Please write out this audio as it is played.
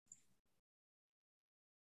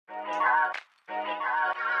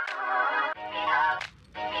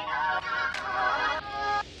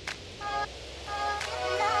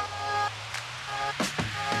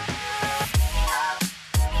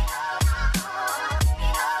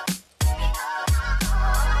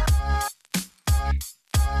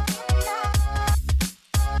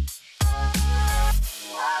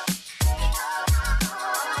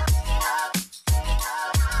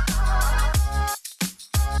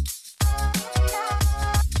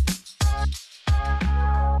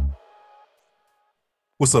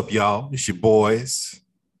What's up, y'all? It's your boys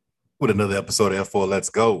with another episode of F4 Let's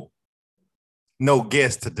Go. No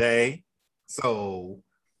guest today, so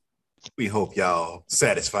we hope y'all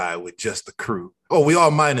satisfied with just the crew. Oh, we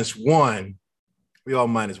all minus one.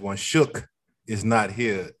 Shook is not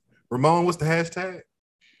here. Ramon, what's the hashtag?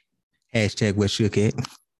 Hashtag what Shook at.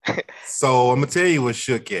 So I'm gonna tell you what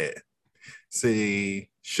Shook at.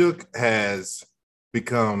 See, Shook has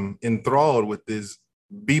become enthralled with this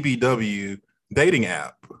BBW dating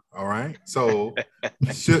app. All right. So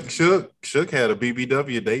Shook had a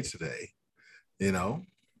BBW date today, you know.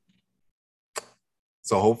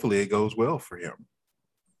 So hopefully it goes well for him.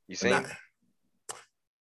 You seen?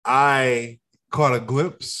 I caught a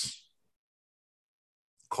glimpse.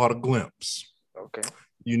 Okay.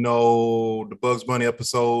 You know the Bugs Bunny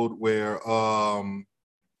episode where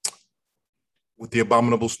with the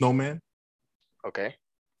abominable snowman? Okay.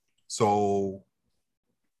 So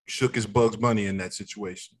Shook is Bugs Bunny in that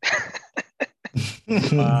situation.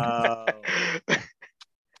 Wow.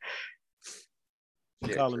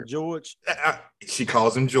 Yeah, Call him George. She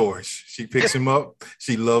calls him George. She picks him up.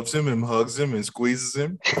 She loves him and hugs him and squeezes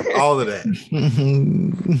him. All of that.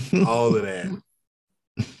 All of that.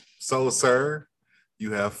 So, sir,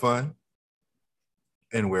 you have fun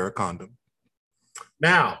and wear a condom.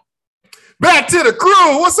 Now, back to the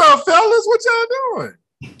crew. What's up, fellas? What y'all doing?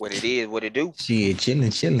 What it is, what it do. Shit,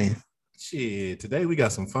 chilling. Shit, today we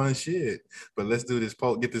got some fun shit. But let's do this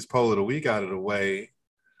poll, get this poll of the week out of the way.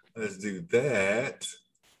 Let's do that.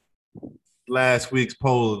 Last week's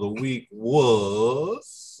poll of the week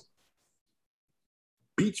was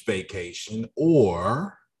beach vacation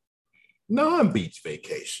or non-beach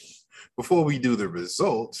vacation. Before we do the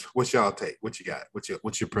results, what's y'all take? What you got?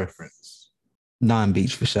 What's your preference?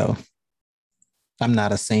 Non-beach for sure. I'm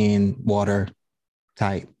not a sand water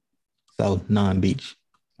type, so non-beach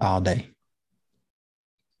all day.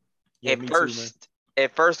 Yeah,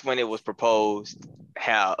 At first, when it was proposed,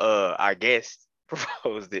 how our guest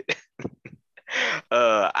proposed it,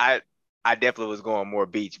 I definitely was going more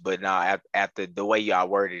beach, but now after the way y'all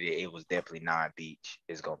worded it, it was definitely non-beach.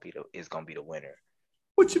 It's gonna be the winner.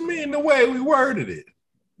 What you mean the way we worded it?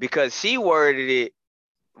 Because she worded it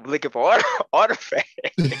looking for artifacts.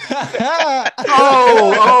 You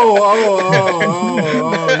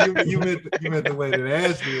meant the way that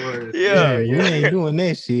Ashley worded it. Yeah, we ain't doing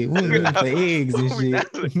that shit. We looking for eggs and We're not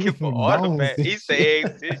shit. looking for artifacts. He said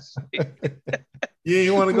eggs and shit. You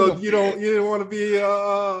didn't want to go. You didn't want to be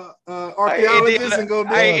archaeologist and go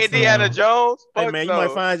do I Indiana Jones. Hey Fuck man, no.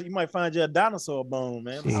 you might find you a dinosaur bone,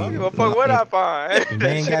 man. Shit. I don't give a fuck what I find.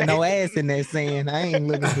 They ain't got no ass in that sand. I ain't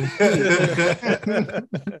looking for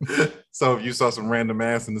shit. So if you saw some random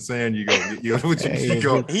ass in the sand, you go.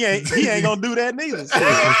 He ain't gonna do that neither.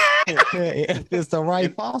 If it's the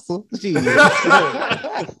right fossil. Shit. He ain't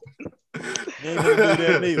gonna do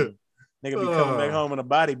that neither. Nigga be coming back home in a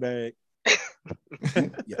body bag.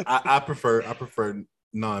 Yeah, I prefer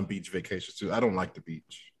non-beach vacations too. I don't like the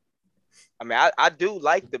beach. I mean, I do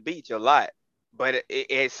like the beach a lot, but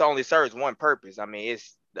it only serves one purpose. I mean,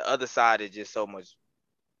 it's the other side is just so much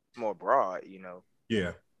more broad, you know.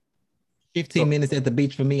 Yeah. 15 minutes at the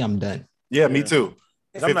beach for me, I'm done. Yeah, me too.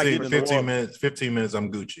 I'm not getting in the 15 water. minutes. 15 minutes.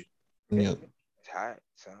 I'm Gucci. Yep. It's hot.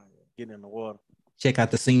 So. Getting in the water. Check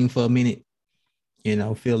out the scene for a minute. You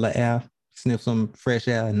know, feel the air, sniff some fresh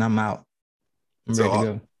air, and I'm out. I'm ready to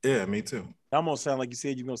go. Yeah, me too. That almost sound like you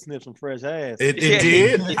said you're gonna sniff some fresh ass. It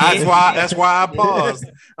did. That's why I paused.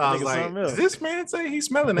 I was Nigga, like, something else. "Does this man say he's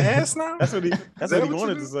smelling ass now? That's what he that what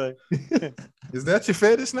wanted you to say. Is that your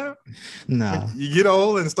fetish now? Nah. You get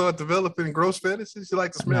old and start developing gross fetishes. You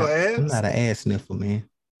like to smell ass? I'm not an ass sniffer, man.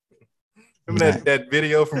 Remember that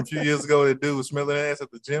video from a few years ago? That dude was smelling ass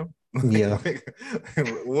at the gym. Yeah.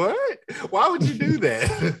 What? Why would you do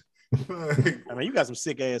that? I mean, you got some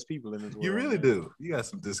sick ass people in this world. You really man. do. You got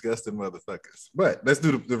some disgusting motherfuckers. But let's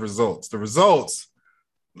do the results. The results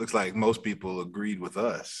looks like most people agreed with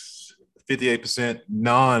us. 58%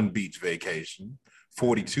 non-beach vacation,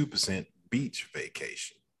 42% beach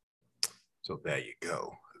vacation. So there you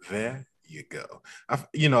go. There you go. A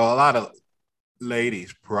lot of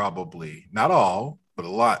ladies probably, not all, but a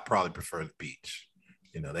lot probably prefer the beach.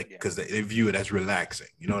 Because they view it as relaxing.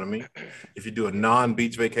 You know what I mean? If you do a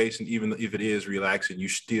non-beach vacation, even if it is relaxing, you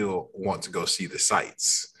still want to go see the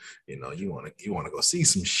sights. You want to go see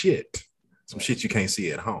some shit you can't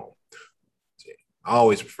see at home. I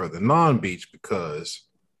always prefer the non-beach because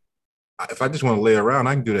if I just want to lay around,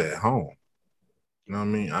 I can do that at home. You know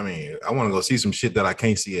what I mean? I want to go see some shit that I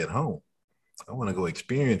can't see at home. I want to go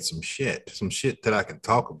experience some shit that I can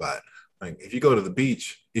talk about. Like if you go to the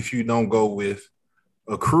beach, if you don't go with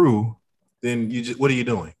a crew, then what are you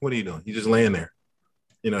doing? You're just laying there.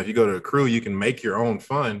 If you go to a crew, you can make your own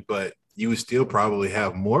fun, but you would still probably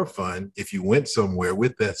have more fun if you went somewhere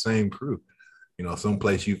with that same crew.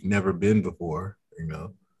 Someplace you've never been before.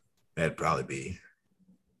 That'd probably be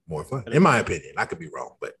more fun, in my opinion. I could be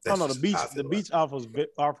wrong, but that's the beach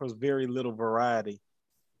offers very little variety.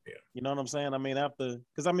 Yeah, you know what I'm saying. I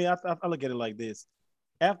look at it like this: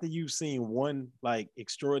 after you've seen one like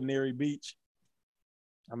extraordinary beach,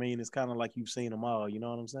 it's kind of like you've seen them all. You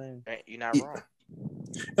know what I'm saying? You're not wrong.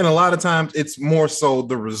 And a lot of times it's more so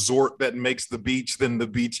the resort that makes the beach than the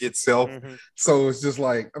beach itself. Mm-hmm. So it's just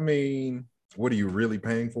like, what are you really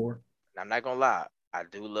paying for? I'm not gonna lie, I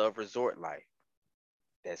do love resort life.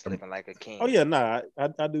 That's living like a king. Oh yeah,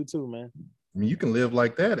 I do too, man. You can live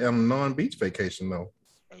like that on a non-beach vacation though.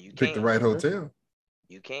 And you pick the right hotel.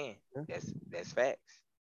 You can. That's facts.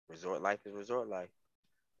 Resort life is resort life.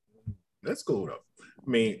 That's cool though.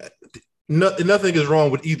 Nothing is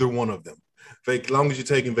wrong with either one of them. As long as you're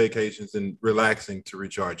taking vacations and relaxing to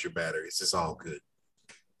recharge your batteries, it's all good.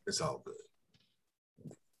 It's all good.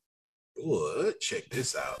 Ooh, check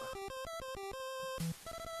this out.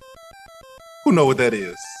 Who know what that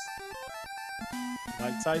is?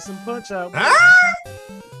 Mike Tyson Punch Out.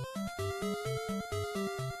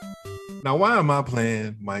 Now, why am I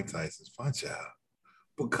playing Mike Tyson's Punch Out?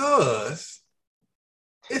 Because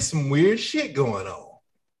it's some weird shit going on.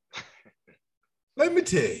 Let me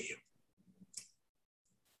tell you.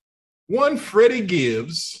 One, Freddie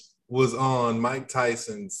Gibbs was on Mike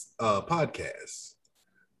Tyson's podcast.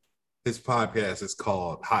 His podcast is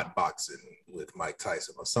called Hot Boxing with Mike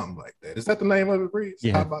Tyson or something like that. Is that the name of it, Breeze?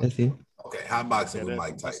 Yeah, that's it. Okay, Hot Boxing with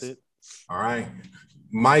Mike Tyson. All right.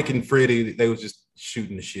 Mike and Freddie, they was just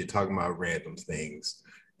shooting the shit, talking about random things.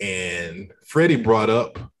 And Freddie brought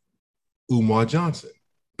up Umar Johnson,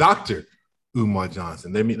 Dr. Umar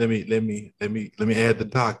Johnson. Let me add the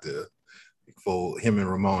doctor before him and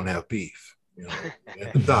Ramon have beef.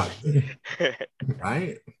 The doctor.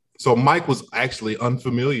 Right? So Mike was actually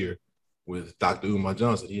unfamiliar with Dr. Umar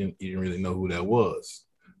Johnson. He didn't really know who that was.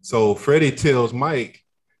 So Freddie tells Mike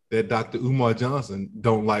that Dr. Umar Johnson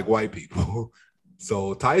don't like white people.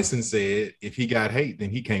 So Tyson said if he got hate,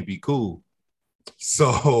 then he can't be cool.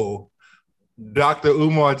 So Dr.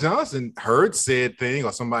 Umar Johnson heard said thing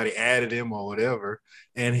or somebody added him or whatever,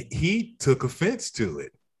 and he took offense to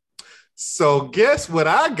it. So guess what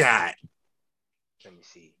I got? Let me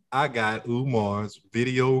see. I got Umar's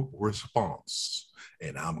video response,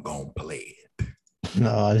 and I'm going to play it.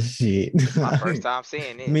 Oh, shit. My first time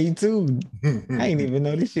seeing it. Me too. I didn't even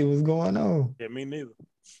know this shit was going on. Yeah, me neither.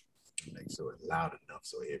 Make sure it's loud enough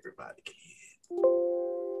so everybody can hear.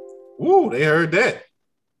 Woo, they heard that.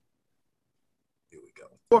 Here we go.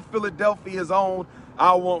 For Philadelphia's own,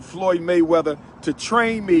 I want Floyd Mayweather to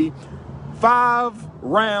train me 5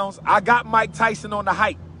 rounds. I got Mike Tyson on the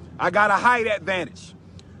height. I got a height advantage.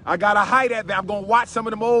 I'm going to watch some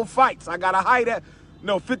of them old fights. I got a height at,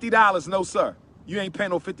 no, $50, no, sir. You ain't paying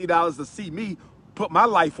no $50 to see me put my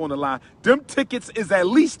life on the line. Them tickets is at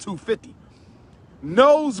least $250.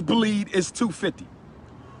 Nosebleed is $250.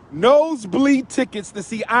 Nosebleed tickets to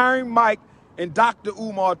see Iron Mike and Dr.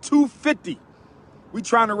 Umar, $250. We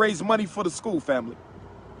trying to raise money for the school, family.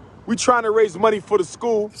 We trying to raise money for the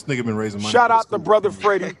school. This nigga been raising money. Shout out to Brother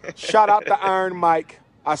Freddie. Shout out to Iron Mike.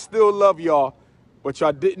 I still love y'all, but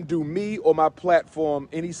y'all didn't do me or my platform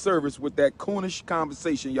any service with that coonish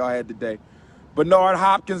conversation y'all had today. Bernard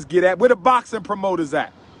Hopkins, get at. Where the boxing promoters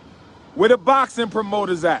at? Where the boxing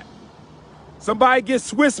promoters at? Somebody get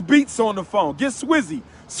Swiss Beats on the phone. Get Swizzy.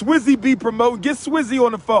 Swizzy be promoting. Get Swizzy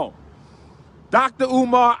on the phone. Dr.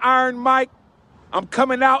 Umar, Iron Mike, I'm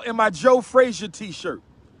coming out in my Joe Frazier t-shirt.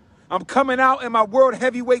 I'm coming out in my world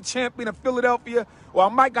heavyweight champion of Philadelphia. Well,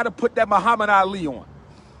 I might got to put that Muhammad Ali on.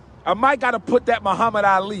 I might got to put that Muhammad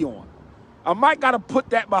Ali on.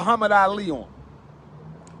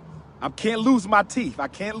 I can't lose my teeth. I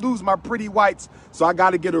can't lose my pretty whites. So I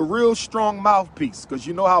got to get a real strong mouthpiece because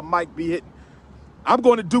you know how Mike be hitting. I'm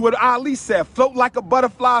going to do what Ali said. Float like a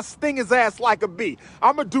butterfly, sting his ass like a bee.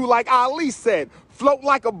 I'm going to do like Ali said. Float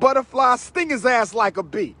like a butterfly, sting his ass like a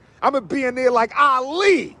bee. I'm going to be in there like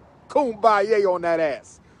Ali. Kumbaya on that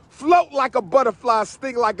ass. Float like a butterfly,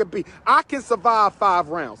 sting like a bee. I can survive 5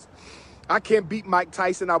 rounds. I can't beat Mike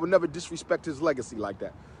Tyson. I will never disrespect his legacy like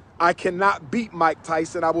that. I cannot beat Mike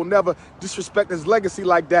Tyson. I will never disrespect his legacy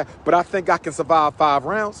like that. But I think I can survive 5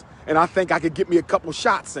 rounds. And I think I could get me a couple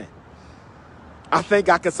shots in. I think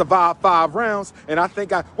I can survive 5 rounds. And I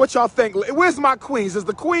think what y'all think? Where's my queens? Is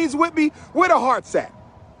the queens with me? Where the hearts at?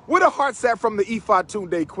 Where the hearts at from the Ifa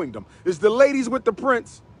Tunde Kingdom? Is the ladies with the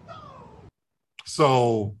prince?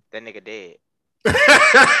 So that nigga dead.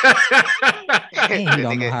 He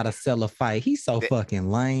don't know how to sell a fight. He's so fucking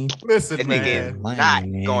lame. Listen, That man. nigga is Lame, not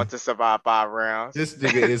man. going to survive 5 rounds. This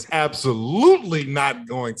nigga is absolutely not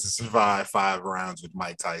going to survive 5 rounds with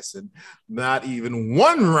Mike Tyson. Not even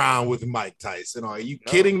 1 round with Mike Tyson. Are you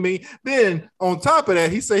kidding me? Then on top of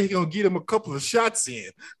that, he said he's gonna get him a couple of shots in.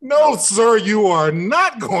 No, sir, you are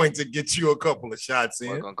not going to get you a couple of shots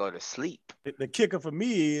We're in. gonna go to sleep. The kicker for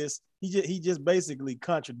me is he just basically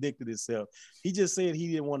contradicted himself. He just said he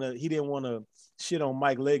didn't want to shit on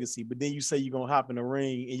Mike's legacy, but then you say you're gonna hop in the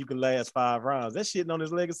ring and you can last 5 rounds. That's shitting on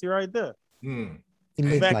his legacy right there. Hmm. He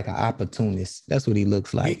looks Back- like an opportunist. That's what he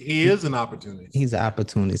looks like. He is an opportunist. He's an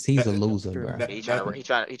opportunist. He's a That- loser, true. bro. That- He trying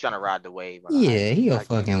to ride the wave. Yeah, he a I get it.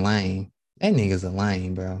 fucking lame. That nigga's a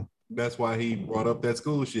lame, bro. That's why he brought up that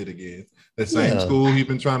school shit again. The same Yeah. school he's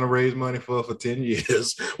been trying to raise money for 10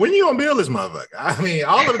 years. When you gonna build this motherfucker? I mean,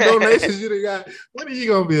 all of the donations you done got, when are you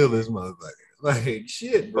gonna build this motherfucker? Like,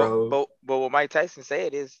 shit, bro. But what Mike Tyson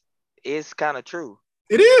said is kind of true.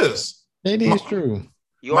 It is. It is Ma- true.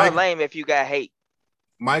 You Mike- are lame if you got hate.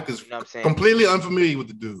 Mike is You know what I'm saying? completely unfamiliar with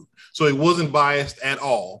the dude, so he wasn't biased at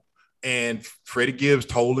all. And Freddie Gibbs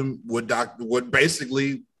told him what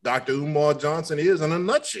basically Dr. Umar Johnson is in a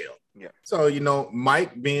nutshell. Yeah. So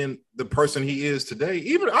Mike being the person he is today,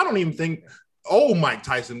 I don't even think old Mike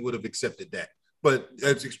Tyson would have accepted that. But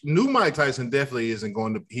new Mike Tyson definitely isn't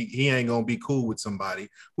going to. He ain't going to be cool with somebody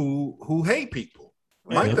who hate people.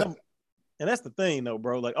 Mike, And that's the thing, though,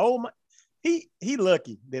 bro. Like, Mike, he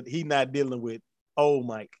lucky that he not dealing with old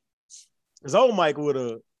Mike, because old Mike would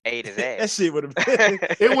have Ate his that ass. shit would have been.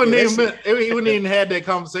 It wouldn't Yeah, even been, he wouldn't even had that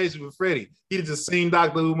conversation with Freddie. He'd have just seen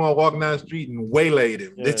Dr. Umar walking down the street and waylaid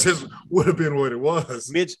him. Yeah. It just would have been what it was.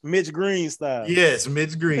 Mitch Green style. Yes,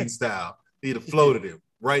 Mitch Green style. He'd have floated him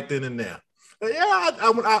right then and there. Yeah,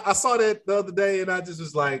 I saw that the other day, and I just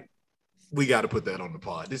was like, we got to put that on the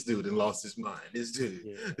pod. This dude done lost his mind. This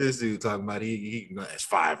dude talking about he can last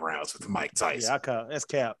 5 rounds with Mike Tyson. That's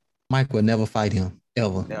cap. Mike would never fight him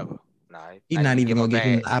ever. Never. Nah, He's I not didn't even gonna give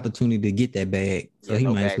him bag. the opportunity to get that bag. So Yeah, he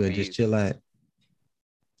no might as bag well for just you. chill out.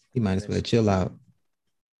 He might as well chill out.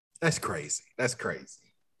 That's crazy. That's crazy.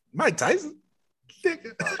 Mike Tyson?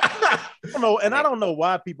 I don't know, and I don't know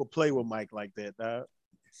why people play with Mike like that, dog.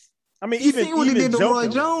 I mean, You even see what he even did to Roy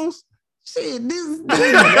joking- Jones? Shit, this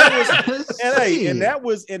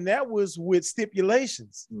and that was with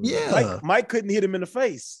stipulations. yeah. Mike couldn't hit him in the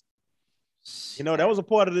face. That was a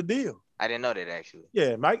part of the deal. I didn't know that actually.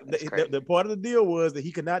 Yeah, Mike. That's The crazy. part of the deal was that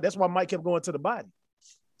he could not. That's why Mike kept going to the body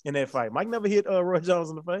in that fight. Mike never hit Roy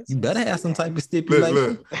Jones in the face. You better have some type of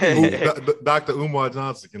stipulation. Look. Dr. Umar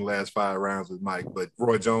Johnson can last 5 rounds with Mike, but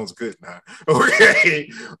Roy Jones couldn't. Okay.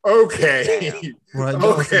 Roy Jones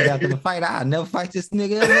Okay. got to fight. I'll never fight this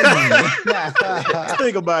nigga ever again.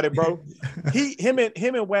 Think about it, bro. Him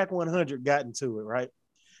and Whack 100 got into it, right?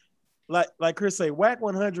 Like Chris say, Whack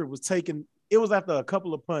 100 was taking. It was after a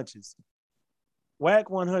couple of punches. Whack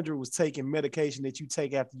 100 was taking medication that you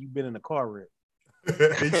take after you've been in a car wreck.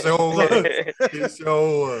 He sure was. He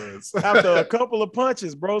sure was. After a couple of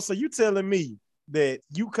punches, bro. So you telling me that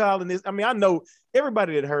you calling this? I mean, I know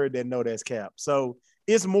everybody that heard that know that's cap. So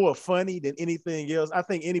it's more funny than anything else. I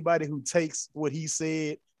think anybody who takes what he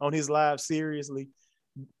said on his live seriously,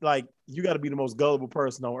 like, you got to be the most gullible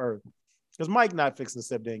person on earth. Because Mike not fixing to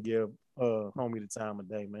step there and give homie the time of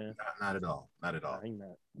day, man. Not at all. Not at all. Nah, he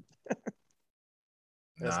not.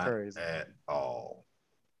 That's Not crazy. at all.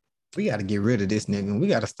 We got to get rid of this nigga. We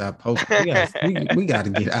got to stop posting. We got to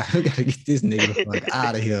get out. We got to get this nigga the fuck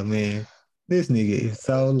out of here, man. This nigga is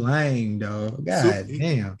so lame, dog. God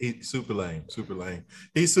damn. He's super lame. Super lame.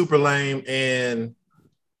 He's super lame, and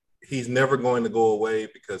he's never going to go away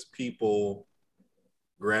because people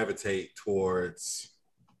gravitate towards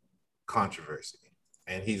controversy,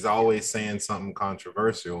 and he's always saying something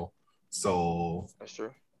controversial. So That's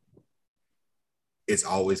true. it's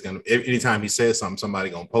always gonna. Anytime he says something, somebody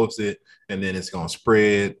gonna post it, and then it's gonna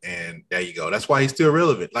spread, and there you go. That's why he's still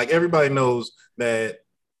relevant. Like, everybody knows that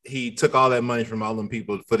he took all that money from all them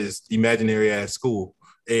people for this imaginary ass school,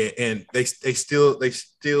 and they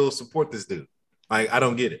still support this dude. Like, I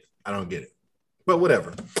don't get it. I don't get it. But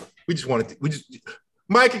whatever. We just wanted to.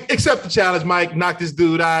 Mike, accept the challenge. Mike, knock this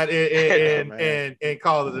dude out and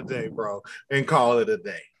call it a day, bro. And call it a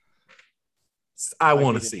day. I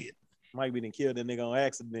want to see it. Mike be killed that nigga on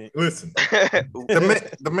accident. Listen,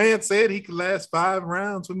 the man said he could last 5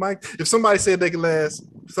 rounds with Mike. If somebody said they could last,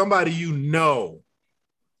 somebody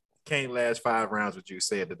can't last 5 rounds with you,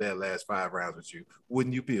 said that they'll last 5 rounds with you,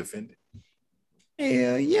 wouldn't you be offended?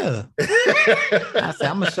 Hell yeah. I said,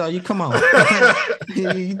 I'm gonna show you. Come on. But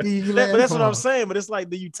that's what I'm saying. But it's like,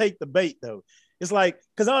 do you take the bait though? It's like,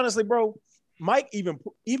 because honestly, bro, Mike, even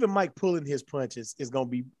Mike pulling his punches is gonna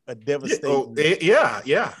be a devastating.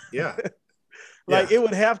 Yeah. Like it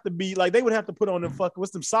would have to be like they would have to put on them fucking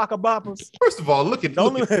what's them soccer boppers. First of all, look at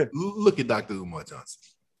Dr. Umar Johnson.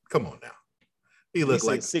 Come on now. He looked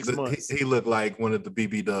like 6 months. He looked like one of the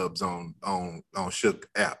BB Dubs on Shook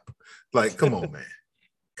app. Like, come on, man.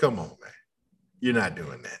 Come on, man. You're not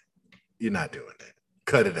doing that. You're not doing that.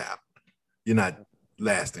 Cut it out. You're not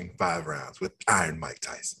lasting 5 rounds with Iron Mike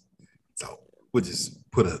Tyson. So we'll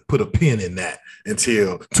just put a pin in that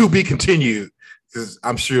until to be continued. Because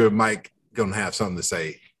I'm sure Mike gonna have something to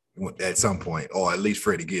say at some point, or at least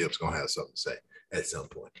Freddie Gibbs gonna have something to say at some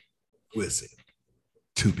point. We'll see.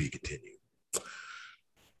 To be continued.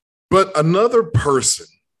 But another person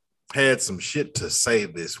had some shit to say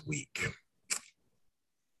this week.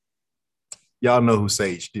 Y'all know who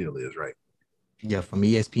Sage Steele is, right? Yeah, from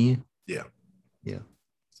ESPN. Yeah.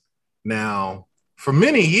 Now, for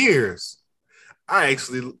many years, I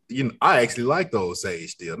actually liked old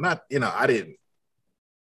Sage Steele. Not, I didn't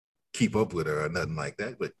keep up with her or nothing like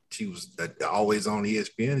that, but she was always on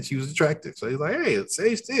ESPN and she was attractive. So he's like, hey, it's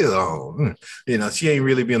Sage Steele on. She ain't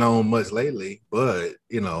really been on much lately, but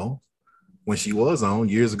when she was on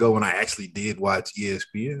years ago, when I actually did watch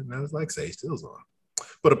ESPN, I was like, Sage Steele's on.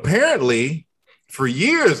 But apparently, for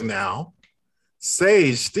years now,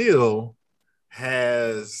 Sage Steele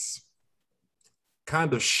has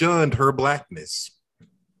kind of shunned her blackness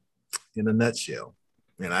in a nutshell.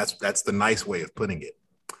 And that's the nice way of putting it.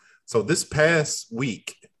 So this past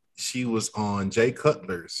week, she was on Jay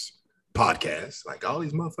Cutler's podcast. Like, all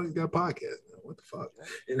these motherfuckers got podcasts. What the fuck?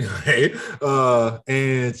 Anyway,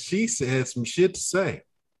 and she said some shit to say.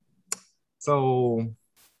 So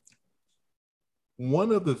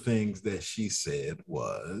one of the things that she said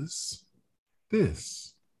was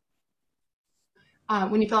this.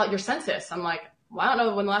 When you fill out your census, I'm like, well, I don't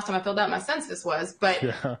know when the last time I filled out my census was, but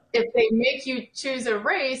if they make you choose a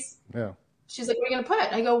race, she's like, what are you going to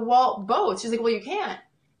put? I go, well, both. She's like, well, you can't.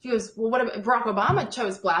 She goes, well, what if Barack Obama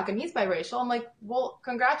chose black and he's biracial? I'm like, well,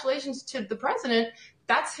 congratulations to the president.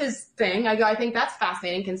 That's his thing. I go, I think that's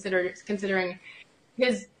fascinating considering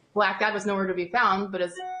his black dad was nowhere to be found, but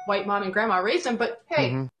his white mom and grandma raised him. But hey.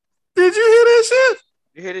 Mm-hmm. Did you hear that shit?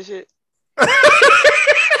 You hear this shit?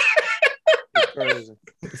 Crazy.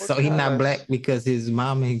 So he's not black because his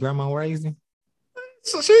mom and grandma raised him?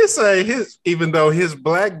 So she say even though his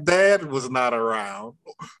black dad was not around.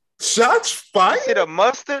 Shots fired. Is it a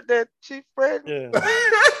mustard that she spread? Yeah.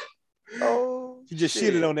 Oh, she just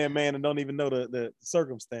shitted on that man and don't even know the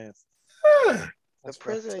circumstance. The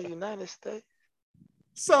president of the United States.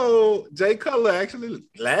 So Jay Cutler actually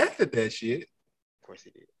laughed at that shit. Of course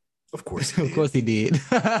he did. Of course he did. Of course he did.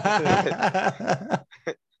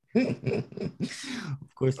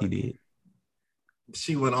 Of course he did.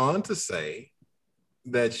 She went on to say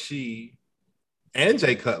that she and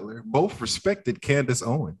Jay Cutler both respected Candace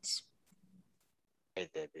Owens. Hate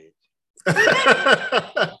that bitch.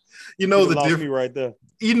 You know the difference right there.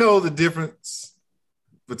 You know the difference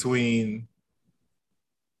between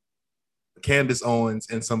Candace Owens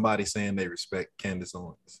and somebody saying they respect Candace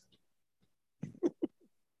Owens.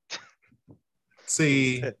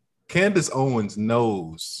 See, Candace Owens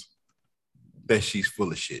knows that she's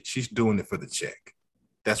full of shit. She's doing it for the check.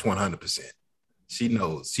 That's 100%. She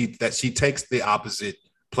knows that she takes the opposite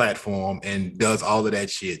platform and does all of that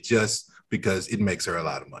shit just because it makes her a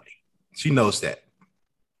lot of money. She knows that.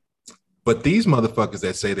 But these motherfuckers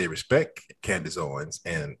that say they respect Candace Owens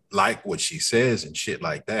and like what she says and shit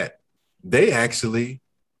like that, they actually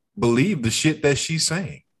believe the shit that she's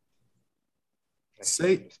saying.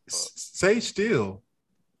 Sage Steele,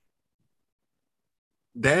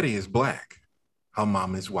 daddy is black. Her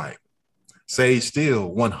mom is white. Sage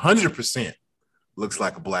Steele 100% looks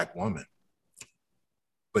like a black woman.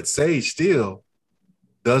 But Sage Steele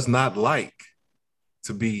does not like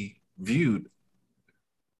to be viewed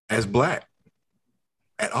as black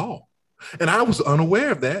at all. And I was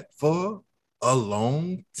unaware of that for a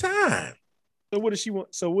long time. So what does she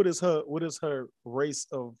want? So what is her race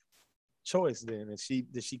of choice then?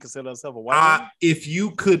 Did she consider herself a white woman? If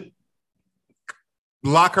you could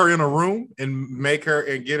lock her in a room and make her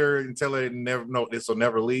and get her and tell her this will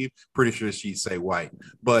never leave, pretty sure she'd say white.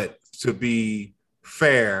 But to be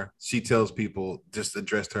fair, she tells people just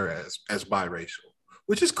addressed her as biracial,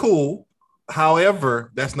 which is cool.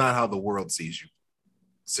 However, that's not how the world sees you,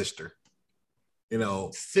 sister. You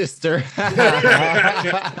know, sister.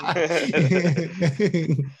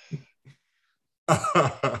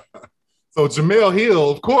 So Jemele Hill,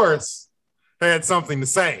 of course, had something to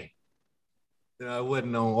say. It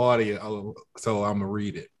wasn't on audio, so I'm gonna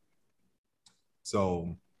read it.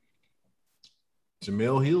 So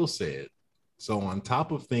Jemele Hill said, so on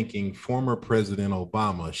top of thinking former President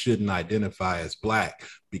Obama shouldn't identify as Black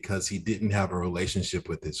because he didn't have a relationship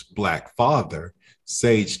with his Black father,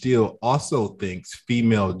 Sage Steele also thinks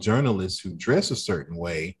female journalists who dress a certain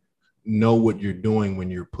way know what you're doing when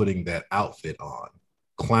you're putting that outfit on.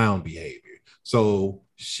 Clown behavior. So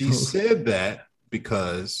she said that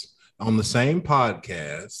because on the same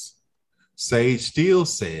podcast, Sage Steele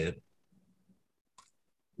said,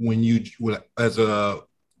 when you,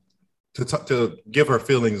 to give her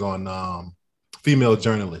feelings on female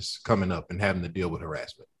journalists coming up and having to deal with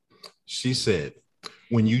harassment, she said,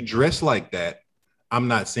 when you dress like that, I'm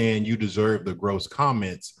not saying you deserve the gross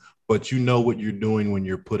comments, but you know what you're doing when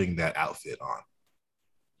you're putting that outfit on.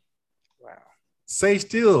 Wow. Sage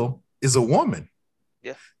Steele is a woman.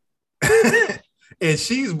 Yeah. And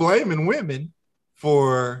she's blaming women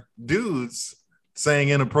for dudes saying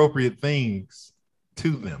inappropriate things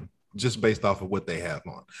to them just based off of what they have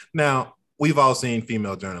on. Now, we've all seen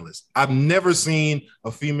female journalists. I've never seen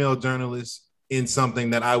a female journalist in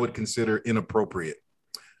something that I would consider inappropriate.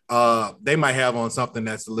 They might have on something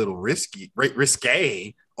that's a little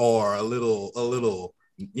risque, or a little,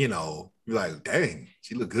 you know, you're like, dang,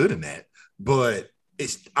 she look good in that. But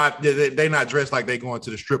they're not dressed like they going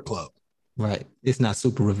to the strip club. Right. It's not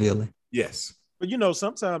super revealing. Yes. But you know,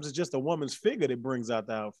 sometimes it's just a woman's figure that brings out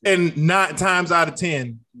the outfit. And 9 times out of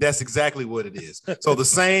 10, that's exactly what it is. So the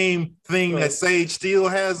same thing that Sage Steele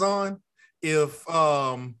has on, if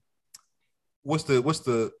what's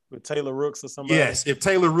the with Taylor Rooks or somebody? Yes, if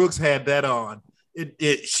Taylor Rooks had that on,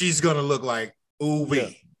 she's gonna look like ooh wee. Yeah.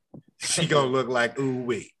 She gonna look like ooh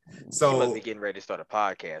wee. So she must be getting ready to start a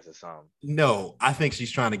podcast or something. No, I think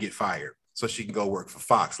she's trying to get fired so she can go work for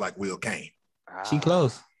Fox like Will Kane. She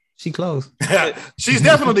close. She's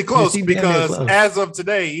definitely close because as of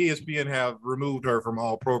today, ESPN have removed her from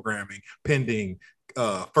all programming pending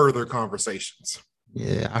further conversations.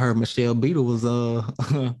 Yeah, I heard Michelle Beadle was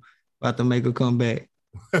about to make a comeback.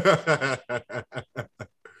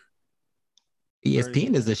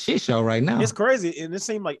 ESPN is a shit show right now. It's crazy, and it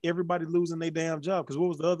seemed like everybody losing their damn job. Because what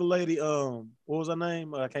was the other lady? What was her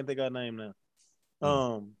name? I can't think of her name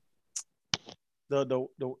now. The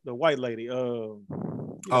white lady.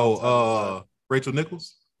 Rachel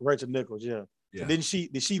Nichols. Rachel Nichols, yeah. Yeah. Did she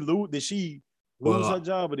lose her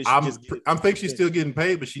job, or did she I think she's still getting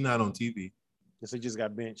paid, but she's not on TV. She just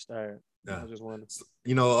got benched. All right. Yeah. I just wondered.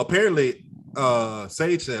 You know, apparently,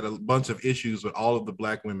 Sage had a bunch of issues with all of the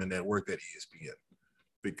Black women that worked at ESPN,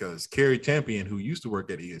 because Carrie Champion, who used to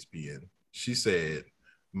work at ESPN, she said,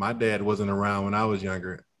 "My dad wasn't around when I was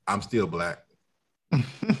younger. I'm still Black."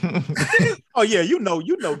 Oh yeah, you know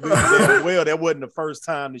good well that wasn't the first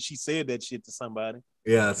time that she said that shit to somebody.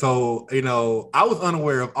 Yeah, so you know, I was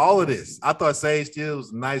unaware of all of this. I thought Sage Steele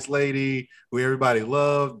was a nice lady who everybody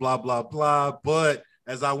loved, blah blah blah. But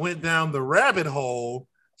as I went down the rabbit hole,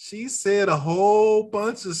 she said a whole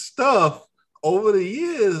bunch of stuff over the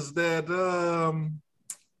years that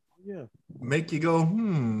make you go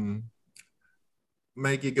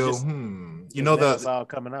make you go You know, that's all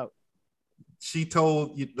coming out. She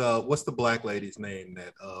told you what's the Black lady's name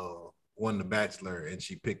that won The Bachelor, and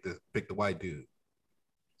she picked the white dude.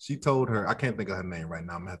 She told her, I can't think of her name right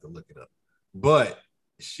now. I'm gonna have to look it up. But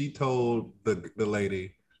she told the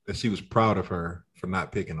lady that she was proud of her for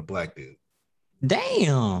not picking a Black dude.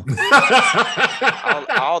 Damn.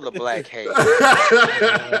 all the Black hate.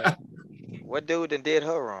 What dude did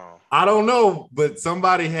her wrong? I don't know, but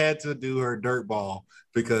somebody had to do her dirt ball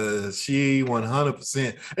because she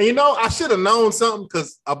 100%. And you know, I should have known something,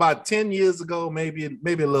 because about 10 years ago, maybe a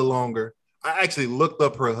little longer, I actually looked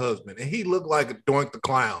up her husband, and he looked like a Doink the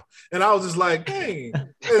Clown. And I was just like, dang,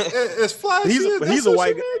 it's fly. He's a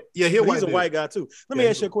white guy. Yeah, he's a white guy too. Let me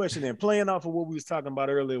ask you a question then. Playing off of what we was talking about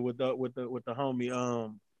earlier with the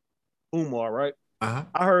homie Umar, right? Uh-huh.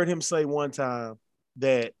 I heard him say one time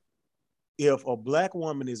that if a Black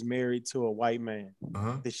woman is married to a white man,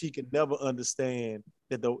 that she could never understand,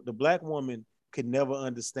 that the Black woman could never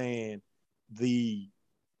understand the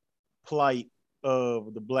plight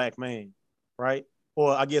of the black man, right?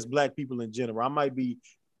 Or I guess black people in general. I might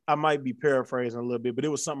be paraphrasing a little bit, but it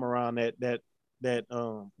was something around that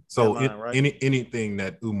So line, right? anything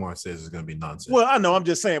that Umar says is going to be nonsense. Well, I know. I'm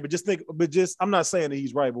just saying, I'm not saying that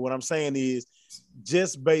he's right, but what I'm saying is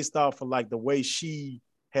just based off of like the way she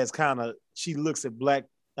looks at black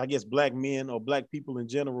men or black people in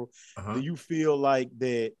general. Do you feel like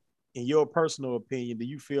that, in your personal opinion, do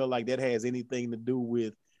you feel like that has anything to do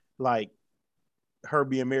with like her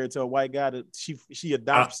being married to a white guy that she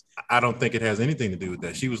adopts? I don't think it has anything to do with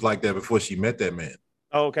that. She was like that before she met that man.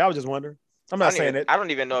 Oh, okay, I was just wondering. I'm not saying that. I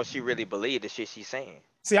don't even know if she really believed the shit she's saying.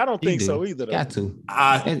 See, I don't think so either. Though. Got to.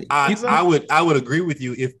 I would agree with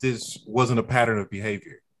you if this wasn't a pattern of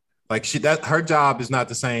behavior. Like her job is not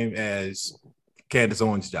the same as Candace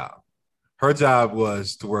Owens' job. Her job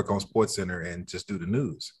was to work on SportsCenter and just do the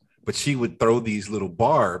news. But she would throw these little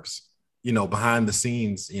barbs, behind the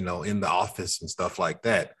scenes, in the office and stuff like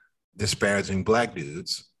that, disparaging black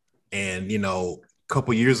dudes. And, a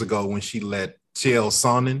couple years ago when she let Chael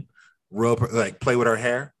Sonnen play with her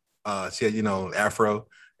hair, she had, afro,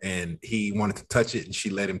 and he wanted to touch it and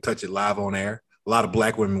she let him touch it live on air. A lot of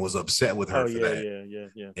black women was upset with her for that.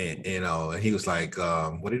 Yeah. And and he was like,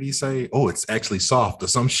 what did he say? Oh, it's actually soft or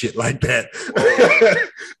some shit like that.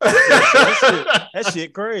 that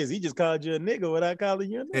shit crazy. He just called you a nigga without calling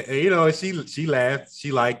you a nigga. And, she laughed.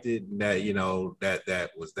 She liked it. And that, that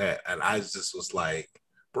was that. And I just was like,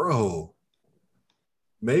 bro,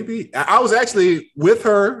 maybe I was actually with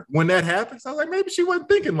her when that happened. So I was like, maybe she wasn't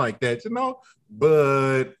thinking like that,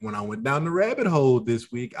 But when I went down the rabbit hole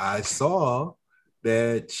this week, I saw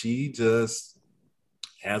that she just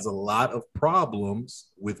has a lot of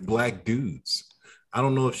problems with black dudes. I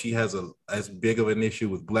don't know if she has as big of an issue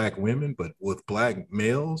with black women, but with black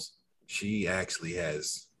males, she actually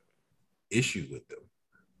has issue with them.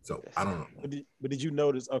 So I don't know. But did you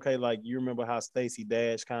notice? Okay, like you remember how Stacey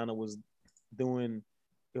Dash kind of was doing?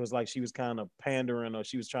 It was like she was kind of pandering, or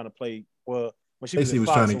she was trying to play. Well, when she was in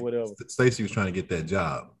Fox or whatever. Stacey was trying to get that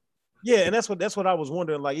job. Yeah, and that's what I was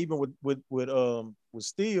wondering. Like even with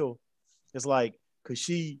Steele, it's like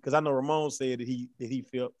because I know Ramon said that he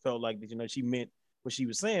felt like that she meant what she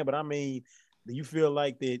was saying. But I mean, do you feel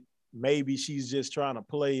like that maybe she's just trying to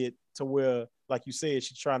play it to where, like you said,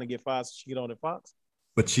 she's trying to get Fox so she get on at Fox?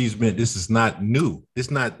 But this is not new. It's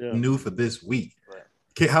not new for this week.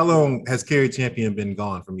 Right. How long has Kerry Champion been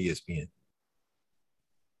gone from ESPN?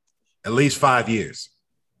 At least 5 years.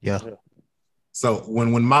 Yeah. So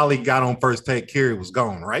when Molly got on First Take, Kerry was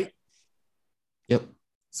gone, right? Yep.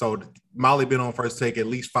 So Molly been on First Take at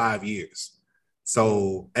least 5 years.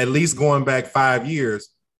 So at least going back 5 years,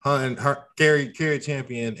 her Kerry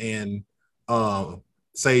Champion and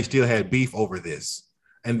Sage still had beef over this.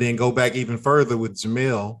 And then go back even further with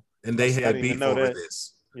Jamel, and they had beef over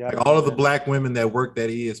this. Yeah, like all of the black women that worked at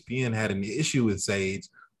ESPN had an issue with Sage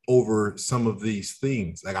over some of these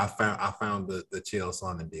things. Like I found the Chael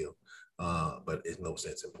Sonnen deal. But it's no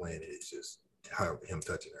sense in playing it. It's just him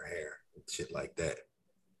touching her hair and shit like that.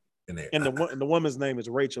 And the woman's name is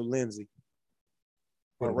Rachel Lindsay.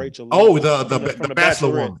 Or Rachel. Oh, the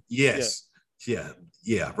Bachelor woman. Yes.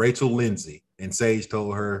 Yeah. Rachel Lindsay. And Sage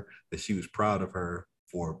told her that she was proud of her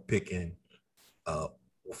for picking,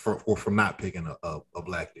 for not picking a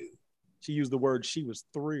black dude. She used the word "she was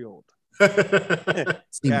thrilled."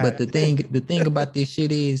 See, but the thing about this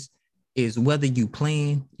shit is whether you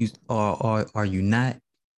playing or you not,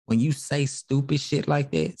 when you say stupid shit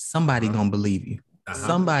like that, somebody gonna believe you.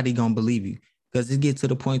 Somebody gonna believe you, because it gets to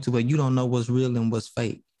the point to where you don't know what's real and what's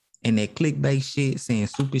fake. And that clickbait shit, saying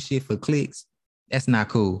stupid shit for clicks, that's not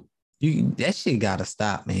cool. That shit gotta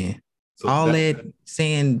stop, man. So all that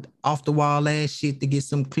saying off the wall ass shit to get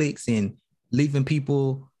some clicks and leaving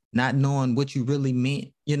people not knowing what you really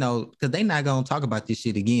meant, because they not gonna talk about this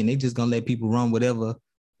shit again. They just gonna let people run whatever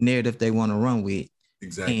narrative they want to run with.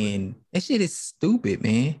 Exactly. And that shit is stupid,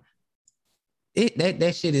 man.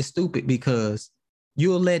 That shit is stupid, because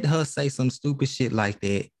you'll let her say some stupid shit like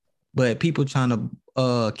that, but people trying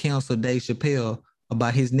to cancel Dave Chappelle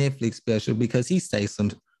about his Netflix special because he say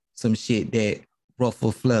some shit that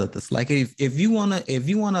ruffle feathers. Like if you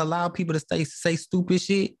wanna allow people to say stupid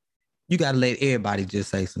shit, you gotta let everybody just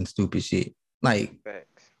say some stupid shit. Like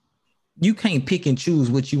you can't pick and choose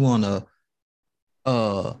what you wanna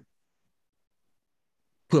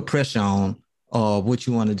put pressure on, or what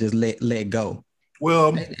you want to just let go.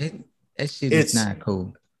 Well, that shit is not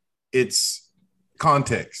cool. It's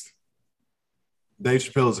context. Dave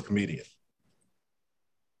Chappelle is a comedian.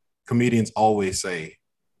 Comedians always say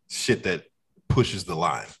shit that pushes the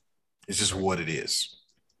line. It's just what it is.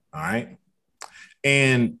 All right.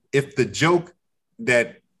 And if the joke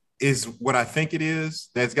that is what I think it is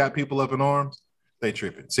that's got people up in arms, they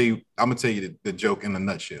tripping. See, I'm gonna tell you the joke in a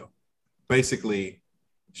nutshell. Basically,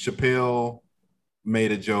 Chappelle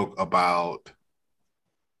made a joke about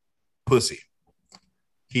pussy.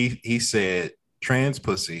 He said trans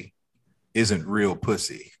pussy isn't real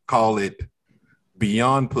pussy. Call it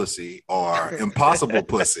beyond pussy or impossible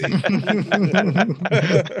pussy. but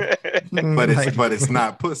it's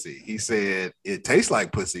not pussy. He said it tastes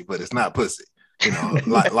like pussy, but it's not pussy. You know,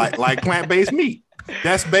 like plant-based meat.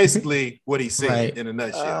 That's basically what he said in a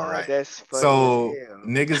nutshell, right? That's funny. So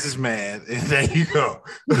niggas is mad, and there you go.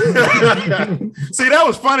 See, that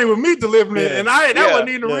was funny with me delivering it, and that wasn't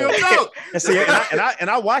even a real joke. And see, and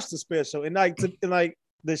I watched the special, and like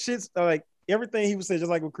the shit's like everything he was saying,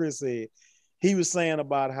 just like what Chris said. He was saying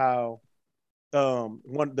about how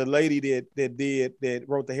the lady that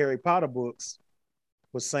wrote the Harry Potter books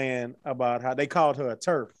was saying about how they called her a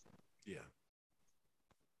TERF. Yeah.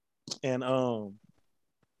 And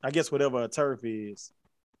I guess whatever a TERF is,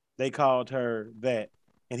 they called her that.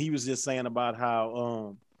 And he was just saying about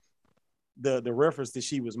how the reference that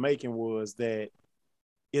she was making was that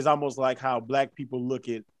it's almost like how black people look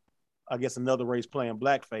at, I guess, another race playing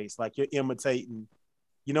blackface, like you're imitating.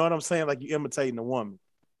 You know what I'm saying? Like you're imitating a woman.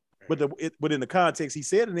 But in the context he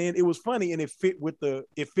said it in, it was funny and it fit what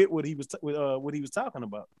he was talking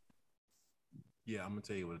about. Yeah, I'm gonna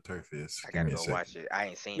tell you what a TERF is. I gotta go watch it. I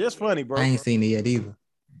ain't seen it. It's funny, bro. I ain't seen it yet either.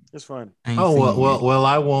 It's funny. Well,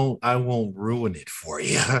 I won't ruin it for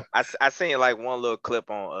you. I seen like one little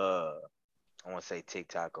clip on I want to say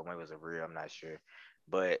TikTok or maybe it was a reel, I'm not sure,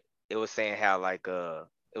 but it was saying how like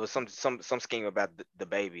it was some scheme about the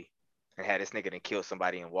baby. And had this nigga done killed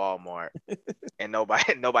somebody in Walmart, and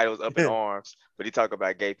nobody was up in arms. But he talked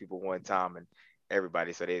about gay people one time, and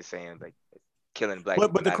everybody. So they're saying like killing black.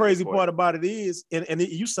 But the crazy part about it is, and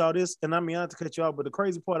you saw this, and I mean I have to cut you off. But the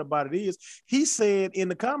crazy part about it is, he said in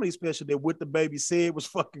the comedy special that what the baby said was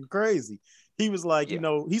fucking crazy. He was like, you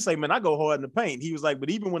know, he said, man, I go hard in the paint. He was like,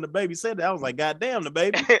 but even when the baby said that, I was like, God damn, the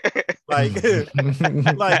baby. like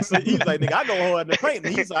so he's like, nigga, I go hard in the paint.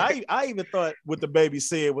 And he's like, I even thought what the baby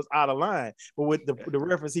said was out of line. But what the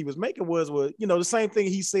reference he was making was, you know, the same thing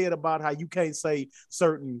he said about how you can't say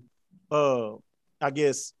certain, I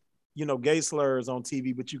guess, you know, gay slurs on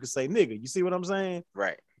TV, but you can say nigga. You see what I'm saying?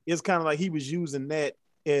 Right. It's kind of like he was using that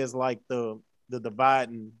as like the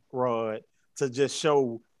dividing rod to just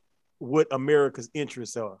show what America's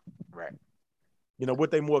interests are. Right. You know, what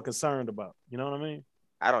they more concerned about. You know what I mean?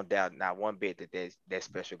 I don't doubt not one bit that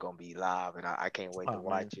special gonna be live, and I can't wait to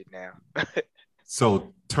watch it now.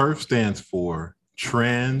 So TERF stands for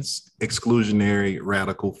Trans Exclusionary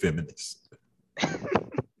Radical Feminist.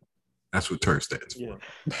 That's what TERF stands for.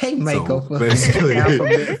 They make a fucking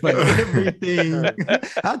alphabet for everything.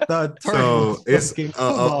 I thought TERF was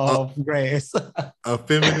football grass. A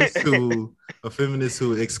feminist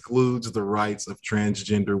who excludes the rights of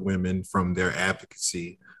transgender women from their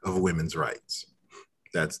advocacy of women's rights.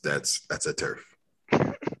 That's a TERF.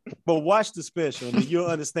 But watch the special and you'll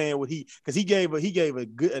understand what because he gave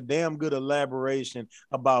a damn good elaboration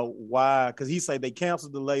about why, because he said they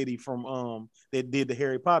canceled the lady from that did the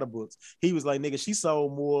Harry Potter books. He was like, nigga, she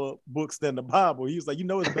sold more books than the Bible. He was like, you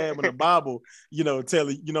know, it's bad when the Bible, you know,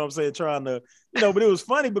 you know what I'm saying, trying to, you know, but it was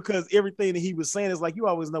funny because everything that he was saying is like, you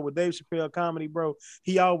always know with Dave Chappelle comedy, bro,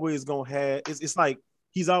 he always gonna have, it's like,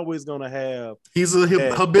 he's always gonna have. He's a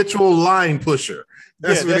habitual line pusher.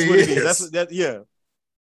 That's what it is. That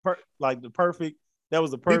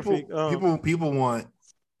was the perfect. People want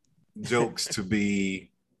jokes to be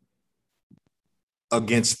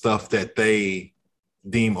against stuff that they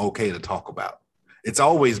deem okay to talk about. It's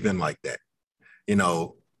always been like that. You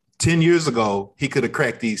know, 10 years ago, he could have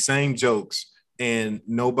cracked these same jokes and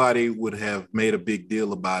nobody would have made a big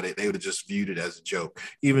deal about it. They would have just viewed it as a joke,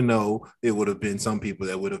 even though it would have been some people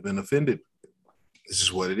that would have been offended. This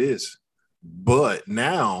is what it is. But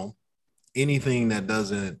now, anything that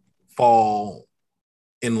doesn't fall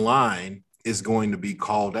in line is going to be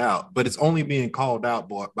called out, but it's only being called out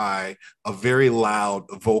by a very loud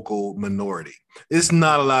vocal minority. It's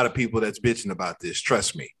not a lot of people that's bitching about this.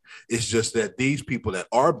 Trust me. It's just that these people that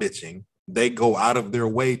are bitching, they go out of their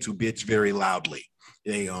way to bitch very loudly.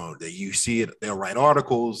 You see it, they'll write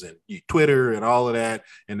articles and Twitter and all of that.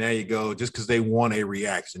 And there you go, just because they want a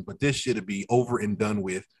reaction, but this should be over and done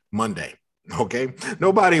with Monday. Okay.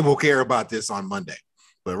 Nobody will care about this on Monday.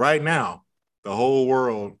 But right now, the whole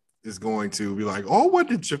world is going to be like, oh, what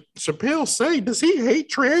did Chappelle say? Does he hate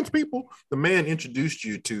trans people? The man introduced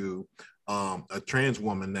you to a trans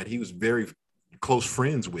woman that he was very close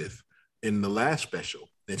friends with in the last special.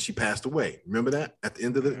 Then she passed away. Remember that at the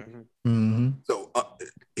end of the. Mm-hmm. So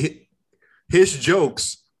his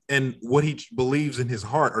jokes and what he believes in his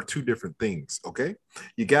heart are two different things. Okay,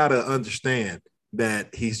 you gotta understand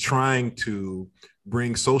that he's trying to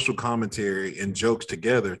bring social commentary and jokes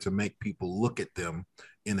together to make people look at them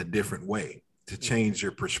in a different way, to change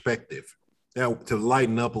your perspective, to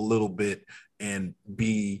lighten up a little bit and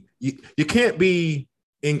be. You can't be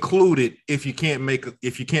included if you can't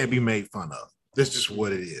be made fun of. That's just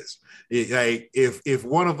what it is. If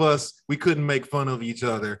one of us, we couldn't make fun of each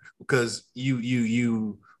other because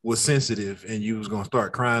you was sensitive and you was gonna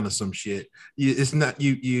start crying or some shit. It's not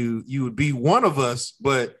you would be one of us,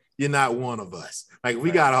 but you're not one of us. Like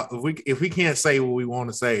if we can't say what we want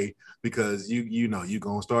to say because you know you're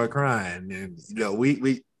gonna start crying, and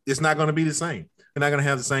we it's not gonna be the same. We're not gonna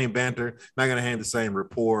have the same banter, not gonna have the same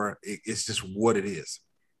rapport. It's just what it is.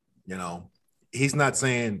 He's not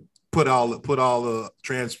saying put all the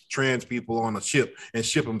trans people on a ship and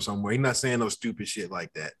ship them somewhere. He's not saying no stupid shit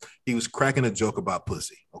like that. He was cracking a joke about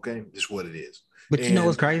pussy. Okay, just what it is. But you know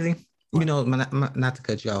what's crazy? Not to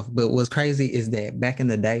cut you off, but what's crazy is that back in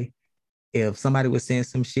the day, if somebody was saying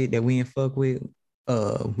some shit that we didn't fuck with,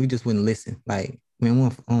 we just wouldn't listen. Like, man, we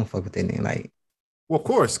don't fuck with that nigga. Like, well, of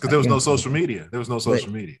course, because there was no social media. There was no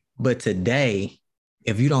social media. But today,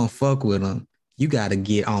 if you don't fuck with them, you got to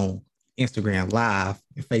get on Instagram Live,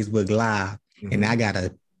 Facebook Live, and I got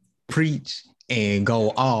to preach and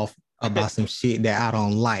go off about some shit that I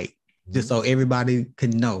don't like, just so everybody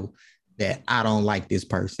could know that I don't like this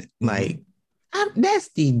person. Like, that's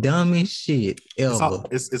the dumbest shit ever.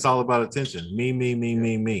 It's all about attention.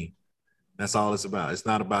 Me. That's all it's about. It's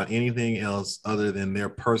not about anything else other than their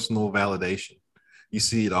personal validation. You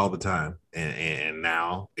see it all the time. And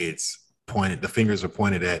now it's pointed, the fingers are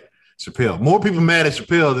pointed at Chappelle. More people mad at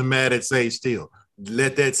Chappelle than mad at Sage Steele.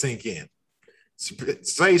 Let that sink in.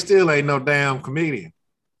 Sage Steele ain't no damn comedian.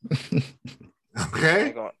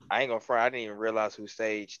 Okay? I ain't gonna front. I didn't even realize who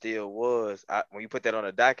Sage Steele was. When you put that on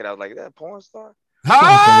the docket, I was like, is that a porn star?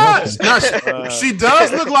 She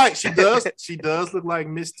does look like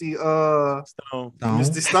Misty Stone.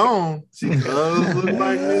 Misty Stone. She does look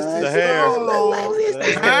like Misty Stone.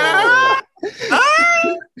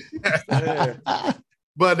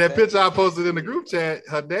 But that picture I posted in the group chat,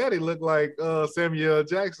 her daddy looked like Samuel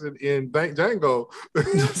Jackson in Django.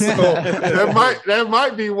 So that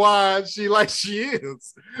might be why she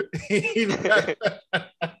is.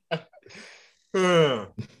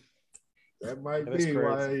 That might be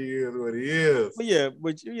why he is what he is.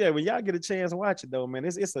 But when y'all get a chance to watch it though, man,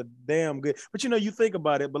 it's a damn good. But you think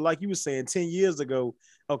about it, but like you were saying, 10 years ago,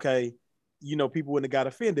 okay, people wouldn't have got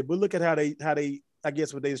offended. But look at how they I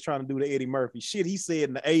guess what they was trying to do to Eddie Murphy. Shit he said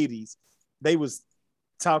in the 80s, they was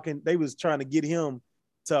trying to get him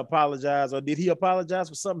to apologize, or did he apologize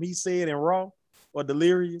for something he said in Raw or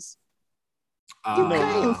Delirious?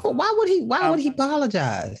 Why would he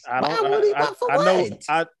apologize? I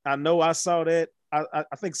know I saw that. I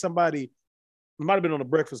think somebody might have been on the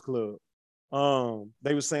Breakfast Club.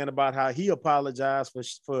 They were saying about how he apologized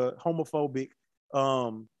for homophobic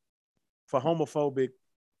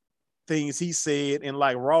things he said in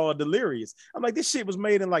like Raw or Delirious. I'm like, this shit was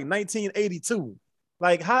made in like 1982.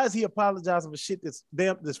 Like, how is he apologizing for shit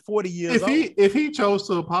that's 40 years old? If he chose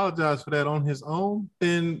to apologize for that on his own,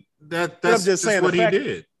 then that's just what he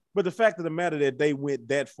did. But the fact of the matter that they went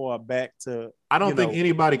that far back to, I don't think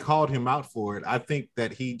anybody called him out for it. I think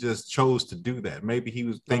that he just chose to do that. Maybe he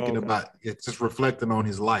was thinking about it, just reflecting on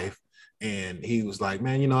his life. And he was like,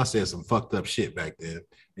 man, I said some fucked up shit back then,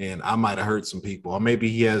 and I might have hurt some people. Or maybe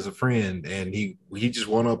he has a friend and he just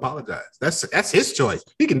want to apologize. That's his choice.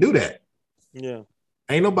 He can do that. Yeah.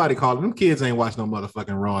 Ain't nobody calling them. Kids ain't watching no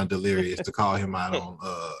motherfucking Raw and Delirious to call him out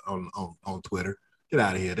on Twitter. Get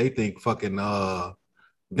out of here. They think fucking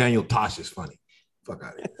Daniel Tosh is funny. Fuck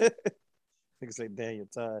out of here. I can say Daniel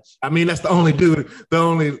Tosh. I mean, that's the only dude, the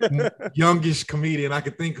only youngish comedian I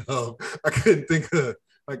could think of. I couldn't think of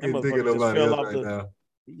nobody else right now.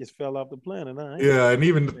 He just fell off the planet, huh? Yeah, and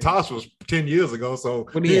even Tosh was 10 years ago. So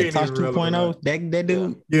what he had, Tosh 2.0? That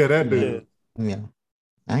dude? Yeah, that dude. Yeah.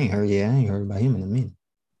 I ain't heard about him in a minute.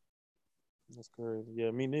 That's crazy.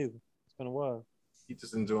 Yeah, me neither. It's been a while. He's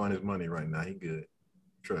just enjoying his money right now. He good.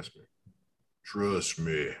 Trust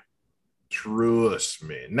me.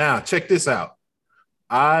 Now, check this out.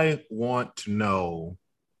 I want to know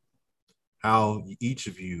how each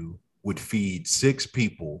of you would feed 6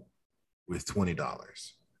 people with $20.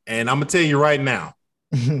 And I'm going to tell you right now,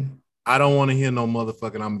 I don't want to hear no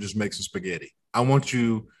motherfucking, I'm just make some spaghetti. I want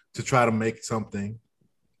you to try to make something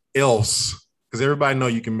else, because everybody know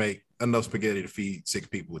you can make enough spaghetti to feed 6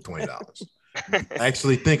 people with $20.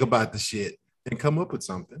 Actually think about the shit and come up with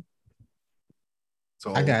something.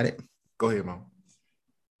 So I got it. Go ahead, Mom.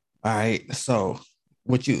 All right. So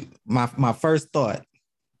my first thought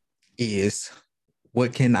is,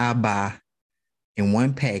 what can I buy in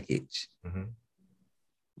one package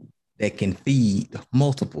that can feed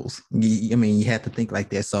multiples? I mean, you have to think like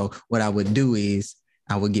that. So what I would do is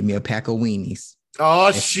I would get me a pack of weenies.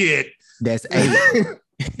 Oh, shit. That's 8.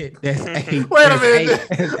 That's 8. Wait a minute.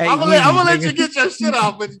 I'm gonna let you get your shit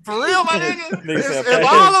off, but for real, my nigga, if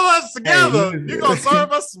all of us together, you gonna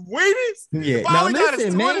serve us some weenies? Yeah. All we got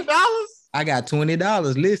is $20? I got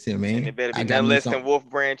 $20. Listen, man. And it better be nothing less than Wolf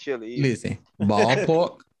Brand chili. Listen,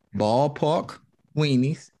 ballpark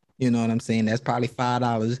weenies. You know what I'm saying? That's probably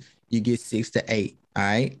 $5. You get 6 to 8. All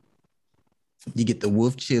right. You get the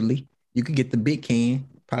Wolf chili. You could get the big can,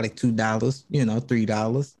 probably $2.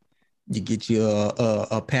 $3. You get you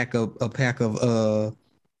a pack of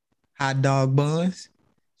hot dog buns.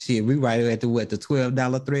 Shit, we right at the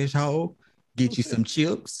 $12 threshold. Get you some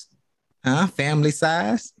chips, family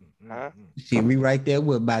size. Shit, we right there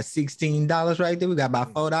with about $16 right there. We got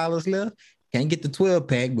about $4 left. Can't get the 12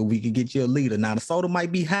 pack, but we can get you a liter. Now the soda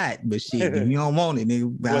might be hot, but shit, if you don't want it,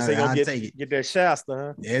 then I'll take it. Get that Shasta,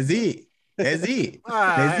 huh? That's it. All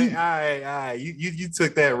right. You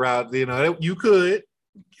took that route. You know, you could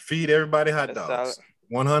feed everybody hot dogs.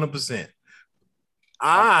 100%.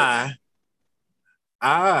 I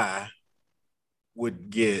would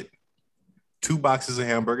get 2 boxes of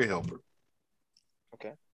Hamburger Helper.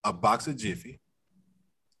 Okay. A box of Jiffy.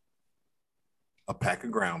 A pack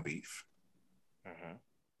of ground beef.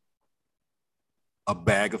 A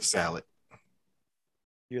bag of salad.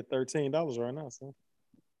 You're $13 right now, son.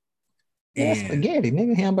 That's spaghetti,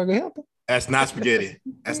 nigga. Hamburger Helper. That's not spaghetti.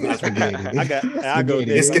 That's not spaghetti. I go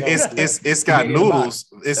there. It's got noodles.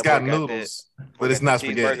 It's got noodles, but it's not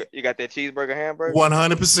spaghetti. You got that cheeseburger hamburger?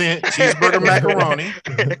 100% cheeseburger macaroni.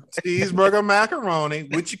 Cheeseburger macaroni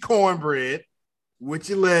with your cornbread, with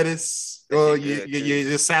your lettuce, or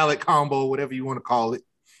your salad combo, whatever you want to call it.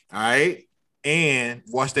 All right. And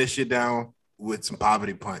wash that shit down with some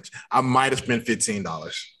poverty punch. I might have spent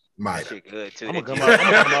 $15. Might have. I'm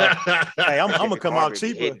gonna come out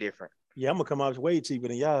cheaper. Different. Yeah, I'm gonna come out way cheaper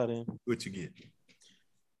than y'all then. What you get?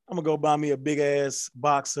 I'm gonna go buy me a big ass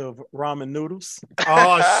box of ramen noodles.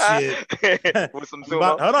 Oh shit! With some hold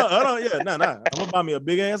on. Yeah, no. I'm gonna buy me a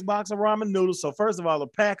big ass box of ramen noodles. So first of all, a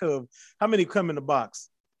pack of how many come in the box?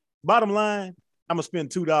 Bottom line, I'm gonna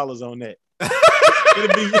spend $2 on that.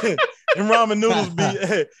 It'll be and ramen noodles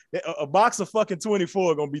be a box of fucking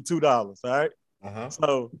 24 gonna be $2. All right.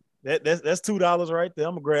 So that's $2 right there.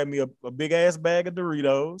 I'm gonna grab me a big ass bag of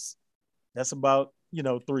Doritos. That's about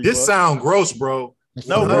 $3. This sound gross, bro.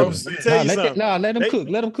 No, bro. Let me tell you something. Let them cook.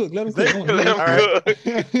 Let them cook. All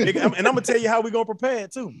right. And I'm gonna tell you how we gonna prepare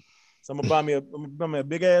it too. So I'm gonna buy me a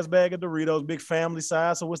big ass bag of Doritos, big family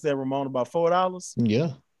size. So what's that, Ramon? About $4?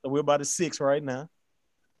 Yeah. So we're about at $6 right now.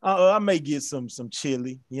 I may get some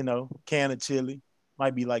chili, can of chili.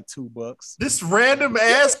 Might be like $2. This random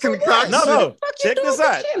ass concoction. No. Check this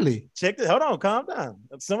out. Check this. Hold on. Calm down.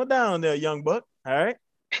 Simmer down there, young buck. All right.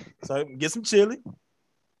 So get some chili.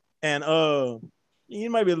 And you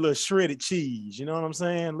might be a little shredded cheese. You know what I'm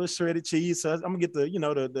saying? A little shredded cheese. So I'm gonna get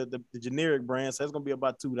the generic brand. So it's gonna be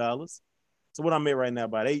about $2. So what I'm at right now,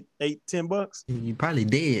 about $10. You probably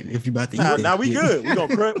dead if you about to eat that. Now we good.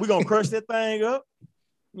 We're gonna crush that thing up.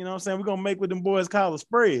 You know what I'm saying? We're gonna make what them boys call a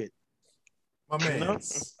spread. My man.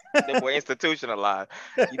 Them boy institutionalized.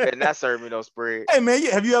 You better not serve me no spread. Hey man,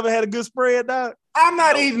 have you ever had a good spread, dog? I'm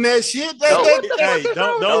not eating that shit. Don't do that.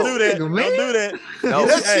 Don't do that. No.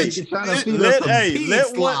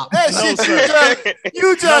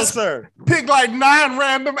 You just pick like 9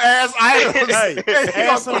 random ass items.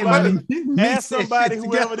 Ask somebody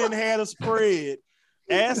who ever didn't have a spread.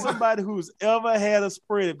 Ask somebody who's ever had a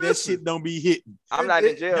spread if that shit don't be hitting. I'm not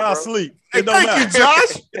in jail, y'all bro. Sleep. It don't matter. You,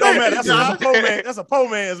 Josh. It don't matter. That's a poor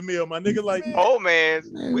man's meal, my nigga. Like poor man's.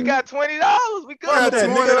 We got $20. We got good.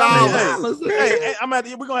 $20. Hey,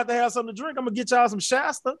 we're gonna have to have something to drink. I'm gonna get y'all some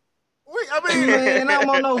Shasta. Man, I'm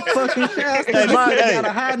on no fucking Shasta. Hey, got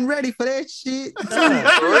a hot and ready for that shit.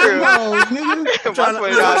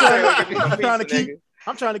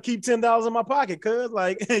 I'm trying to keep $10 in my pocket, cuz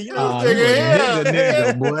like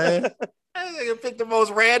nigga, boy. That nigga picked the most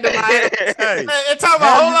random items. And talk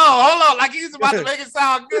about hold on, like he's about to make it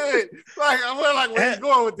sound good. Like where you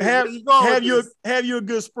going with this? Have you a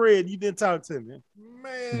good spread? You didn't talk to me,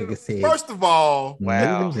 man. First of all,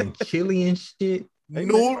 noodles and chili and shit.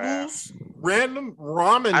 Noodles, random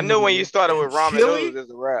ramen. I knew when you started with ramen noodles,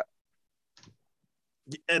 it's a wrap.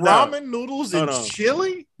 ramen noodles and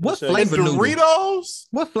chili. What flavor Doritos?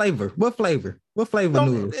 What flavor? What flavor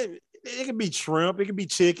noodles? It could be shrimp. It could be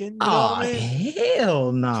chicken. You know what I mean?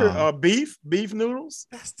 Hell no. Or beef noodles.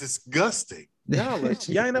 That's disgusting. Y'all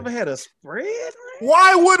ain't never had a spread? Man?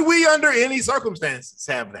 Why would we, under any circumstances,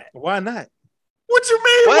 have that? Why not? What you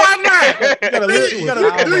mean? Why not?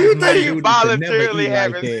 Do you think you voluntarily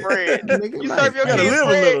having spread? You serve your kids live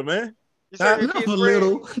spread? A little, man. You serve your kids a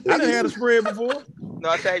little. I didn't have a spread before. No,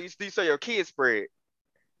 I said you serve your kids spread.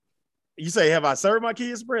 You say, have I served my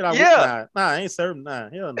kids spread? Nah, I ain't served. Nah,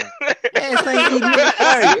 hell no. Hey,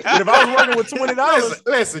 if I was working with $20,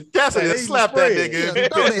 listen, Cassidy slap that nigga.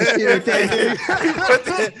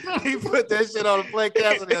 He put that shit on the plate.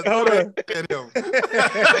 Cassidy at him.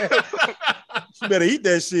 You better eat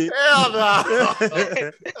that shit. Hell no.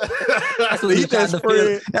 That's what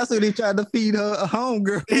he tried to feed her a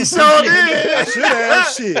homegirl. He sure did. I should have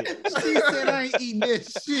shit. She said, I ain't eating that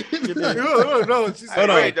shit. No, she said,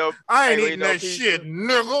 I ain't eating that shit,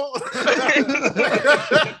 nigga.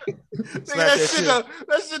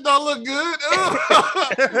 That shit don't look good.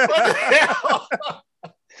 What the hell?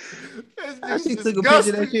 She took a picture of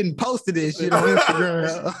that shit and posted that shit on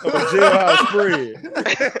Instagram. Jailhouse spread.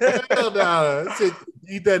 Hell no.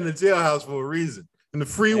 Eat that in the jailhouse for a reason. In the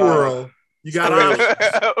free world, you got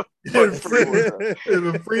options. In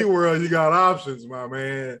the free world, you got options, my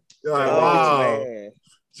man. You're like, wow. Man.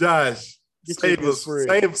 Josh. Save us from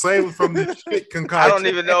the shit concoction. I don't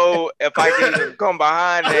even know if I can even come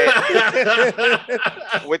behind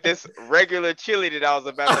that with this regular chili that I was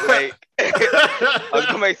about to make. I was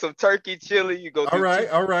gonna make some turkey chili. You go all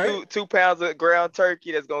right. 2 pounds of ground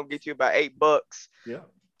turkey. That's gonna get you about $8. Yeah.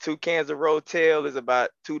 2 cans of Rotel is about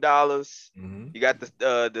 $2. Mm-hmm. You got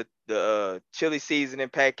the chili seasoning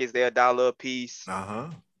packets. They're $1 a piece.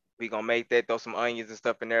 We gonna make that. Throw some onions and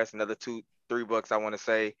stuff in there. It's another $2-3. I want to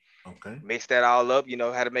say. Okay. Mix that all up. You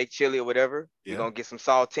know how to make chili or whatever. Yeah. You're gonna get some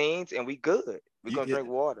saltines and we good. We're gonna drink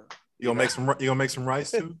water. You gonna make some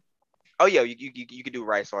rice too? Oh yeah, you could do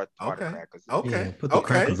rice or crackers. Okay. Yeah, put the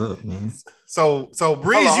crackers up, man. So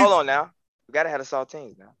Breeze, hold on now. We gotta have the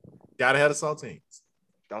saltines now. Gotta have the saltines.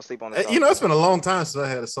 Don't sleep on the saltines. You know, it's been a long time since I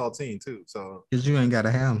had a saltine too. So because you ain't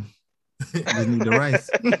gotta have them. You just need the rice.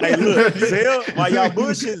 Hey, look, Zell, while y'all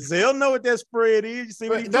bullshit, Zell know what that spread is. You see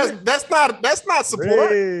what he doing? That's not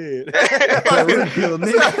support. You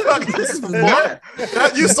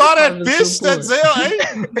saw that fish that Zell ate?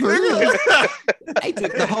 They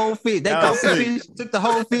took the whole fish. They took the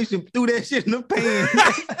whole fish and threw that shit in the pan.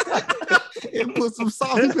 And put some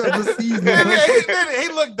salt and pepper seasoning. He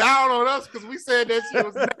looked down on us because we said that shit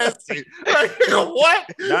was nasty. Like, what?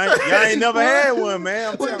 Y'all ain't never had one,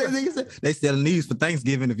 man. They selling these for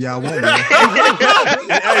Thanksgiving if y'all want. Hey,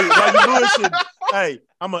 while you bullshit, hey,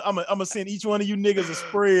 I'm gonna send each one of you niggas a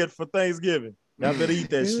spread for Thanksgiving. Y'all better eat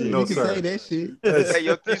that shit. No, sir. Say that shit.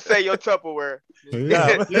 You say your Tupperware.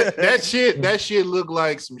 That shit look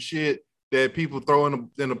like some shit that people throw in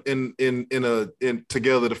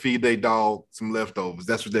together to feed their dog some leftovers.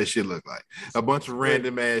 That's what that shit look like. A bunch of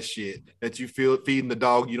random ass shit that you feel feeding the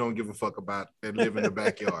dog you don't give a fuck about and live in the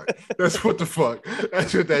backyard. That's what the fuck.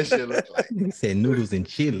 That's what that shit look like. He said noodles and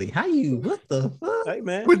chili. What the fuck? Hey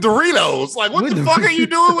man. With Doritos. Like what the fuck are you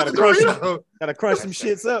doing with the Doritos? Gotta crunch some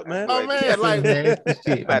shits up, man. Oh man, like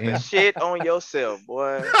about to shit on yourself,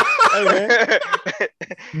 boy. Hey man.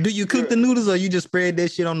 Do you cook the noodles or you just spread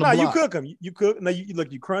that shit on the block? No, you cook them. You cook. No,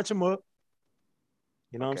 you crunch them up.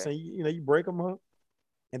 You know what I'm saying? You break them up,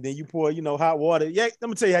 and then you pour, hot water. Yeah, let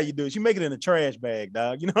me tell you how you do it. You make it in a trash bag,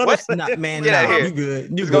 dog. You know what I'm saying? Man, get out here. You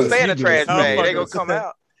good. You gonna stay in a trash bag. They gonna come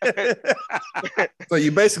out. So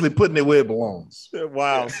you're basically putting it where it belongs.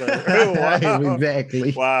 Wow, sir. Wow.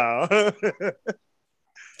 Exactly. Wow.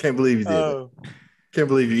 Can't believe you did it. Can't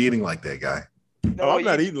believe you're eating like that, guy. No, I'm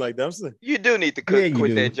not eating like that. I'm saying you do need to quit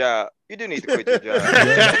that job. You do need to quit your job.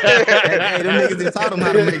 Hey, them niggas just taught him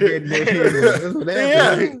how to make that.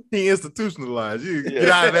 Yeah, he institutionalized. You get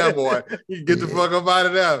out of there, boy. You get the fuck up out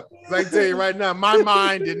of there. So I can tell you right now, my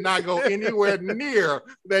mind did not go anywhere near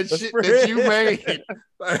that shit that you made.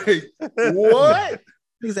 Like, what?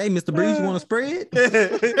 He said, "Hey, Mr. Breeze, you want to spread?"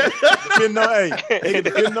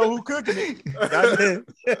 Didn't know who cooking it.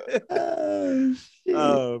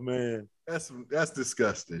 Oh man, that's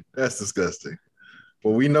disgusting. That's disgusting.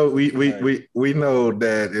 Well, we know we know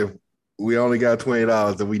that if we only got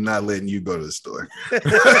 $20, then we not letting you go to the store.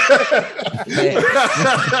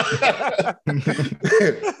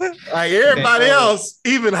 Like everybody else,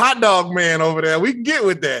 even hot dog man over there, we can get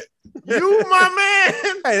with that. You, my man.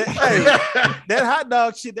 Hey, that hot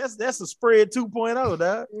dog shit, that's a spread 2.0,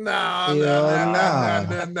 dog. No.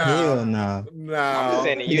 Hell no. I'm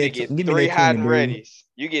sending you to get 3 hot and readies.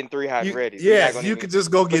 You getting 3 hot and readies. Yes, you could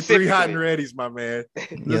just go get 3 hot and readies, my man.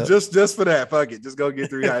 Yep. Just for that. Fuck it. Just go get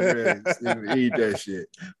 3 hot and readies and eat that shit.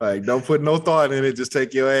 Like, don't put no thought in it. Just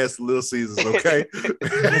take your ass to Little Caesars, okay?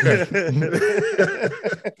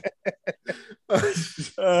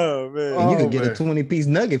 Oh man, and you could get a 20-piece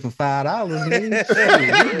nugget for $5. Man.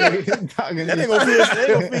 That ain't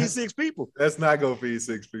gonna feed 6 people. That's not gonna feed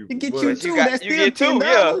 6 people. You get you 2. That's you get 2.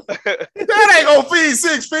 Yeah, that ain't gonna feed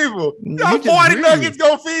 6 people. That 40 nuggets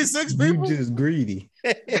gonna feed 6 people. You just greedy.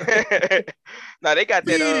 No, they got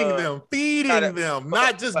that feeding them,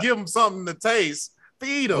 not just give them something to taste.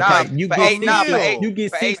 Feed them. Nah, you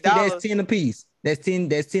get 60. That's 10 a piece. That's 10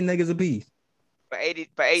 nuggets a piece. For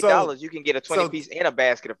 $8, you can get a 20-piece and a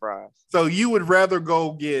basket of fries. So you would rather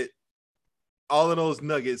go get all of those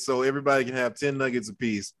nuggets so everybody can have 10 nuggets a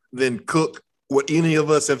piece than cook what any of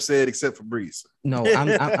us have said except for Breeze? No,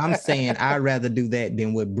 I'm saying I'd rather do that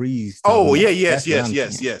than what Breeze. Oh yeah, yes.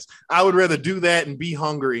 I would rather do that and be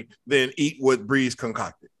hungry than eat what Breeze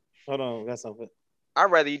concocted. Hold on, got something. I'd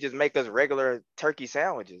rather you just make us regular turkey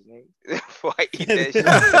sandwiches, nigga, before I eat that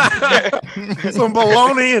shit. Some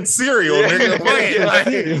bologna and cereal, nigga. Like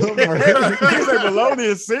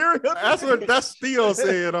bologna and cereal. That's Theo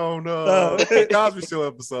said on Cosby Show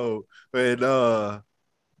episode. When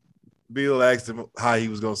Bill asked him how he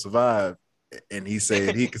was gonna survive, and he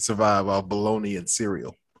said he could survive off bologna and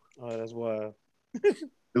cereal. Oh, that's wild. It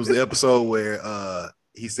was the episode where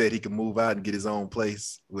he said he could move out and get his own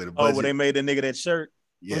place with a budget. Oh, where they made the nigga that shirt.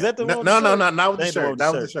 Yeah. Was that the one? No, not with the shirt.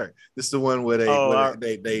 That was the shirt. This is the one where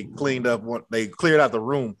they cleaned up they cleared out the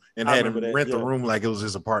room and had him rent the room like it was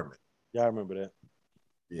his apartment. Yeah, I remember that.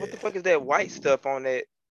 Yeah. What the fuck is that white stuff on that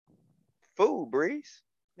food, Breeze?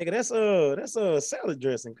 Nigga, that's salad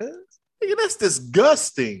dressing, cuz. Nigga, that's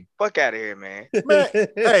disgusting. Fuck out of here, man. Man,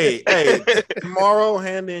 hey, tomorrow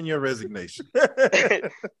hand in your resignation.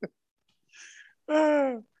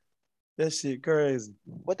 That shit crazy.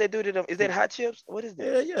 What they do to them? Is that hot chips? What is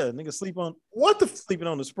that? Yeah. Nigga sleeping on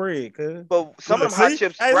the spread, cuz. But some of them hot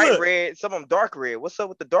chips bright red, some of them dark red. What's up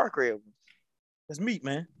with the dark red ones? That's meat,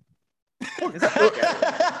 man. Get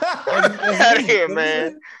out of here,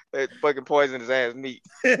 man. That fucking poisonous ass meat.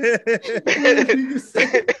 Okay,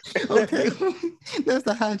 that's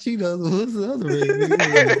the hot Cheetos. What's the other meat?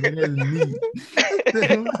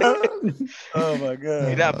 Oh my god!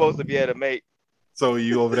 You're not supposed to be able to make. So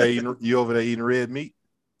you over there eating red meat?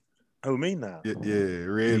 Oh, me now? Yeah,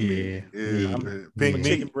 red meat. Yeah. I'm pink meat.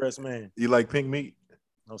 Chicken breast man. You like pink meat?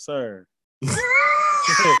 No, sir.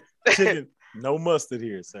 Chicken, no mustard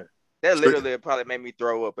here, sir. That literally probably made me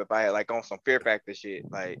throw up if I had like on some Fear Factor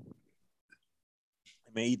shit. Like,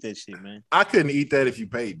 man, eat that shit, man. I couldn't eat that if you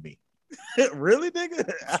paid me. Really,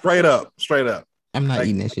 nigga? Straight up. I'm not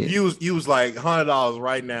eating that shit. You was like $100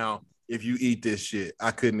 right now if you eat this shit.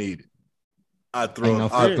 I couldn't eat it. I'd throw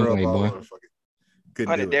up all motherfucker.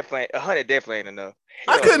 Couldn't do it. 100 definitely ain't enough.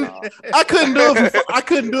 I couldn't do it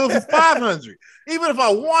for 500. Even if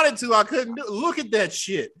I wanted to, I couldn't do it. Look at that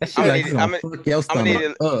shit. I'm gonna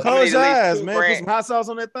need close your eyes, man. Put some hot sauce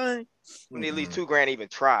on that thing. We need at least $2,000 even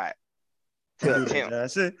try it. To attempt.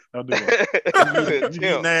 That's it. I'll do it.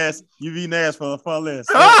 You eat ass for far less.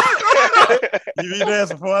 You eat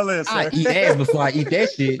ass for far less. I eat ass before I eat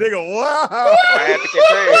that shit. Nigga, wow. I have to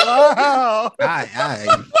compare. Wow.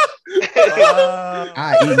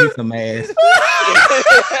 I eat me some ass.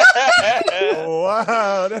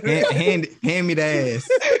 Wow. Hand me the ass.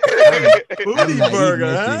 Booty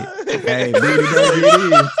burger, huh? Hey, booty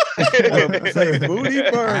burger it is. Say booty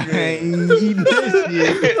burger. I ain't eating that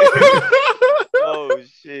shit. Oh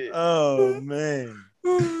shit. Oh man.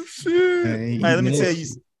 Oh shit. Hey, let me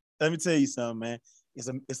tell you something, man.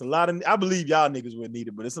 It's a lot of, I believe y'all niggas wouldn't need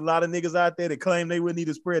it, but it's a lot of niggas out there that claim they wouldn't need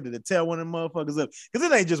a spread to tell one of them motherfuckers up. Because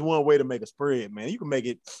it ain't just one way to make a spread, man. You can make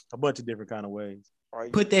it a bunch of different kind of ways.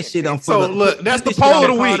 Put that shit on. So look, that's the poll of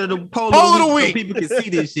the week. Poll of the week. So people can see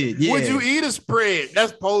this shit. Yeah. Would you eat a spread?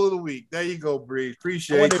 That's poll of the week. There you go, Bree.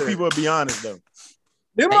 Appreciate it. I wonder if people will be honest though.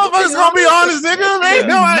 Them motherfuckers gonna be honest, nigga. They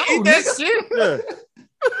know I eat that shit.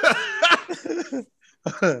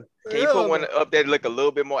 Can you put one up there to look a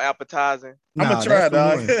little bit more appetizing? I'm gonna try,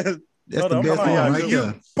 dog. That's the best one right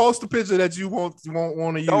there. Post a picture that you won't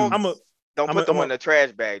want to use. Don't put them in the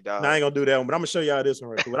trash bag, dog. I ain't gonna do that one, but I'm gonna show y'all this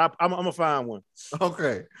one right quick. But I'm gonna find one.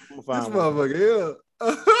 Okay. I'm gonna find one. Motherfucker, yeah.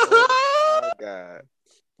 Oh God.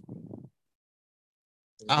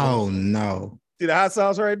 Oh no. See the hot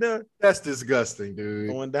sauce right there? That's disgusting, dude.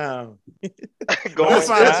 Going down. Going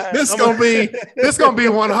down. This gonna be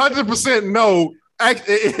 100% no. Like,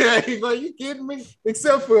 you kidding me?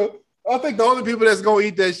 Except for I think the only people that's gonna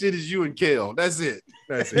eat that shit is you and Kel. That's it.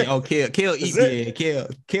 Oh, Kel eat. Yeah,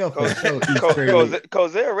 Kel for sure eats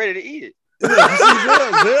Cozell ready to eat it.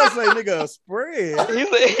 Zell say nigga a spread.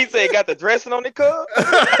 He said got the dressing on the cup.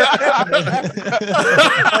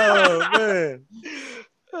 Oh man.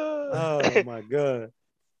 Oh my god.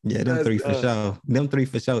 Yeah, them three for sure. Them three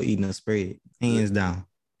for sure eating a spread. Hands down.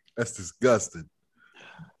 That's disgusting.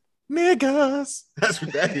 Niggas. That's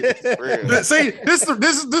what that is. See, this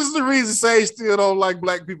is the reason Sage still don't like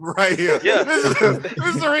black people right here. Yeah. This is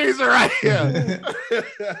the reason right here.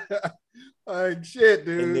 Like shit,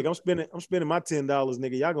 dude. And nigga, I'm spending my $10,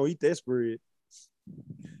 nigga. Y'all gonna eat that spread.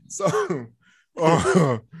 So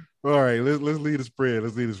all right, let's leave the spread.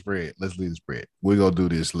 Let's leave the spread. We're gonna do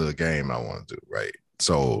this little game I want to do, right?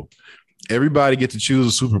 So everybody get to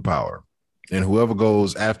choose a superpower, and whoever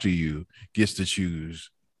goes after you gets to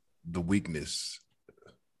choose the weakness.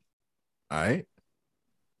 All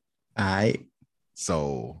right.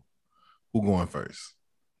 So who going first?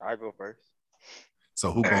 I go first.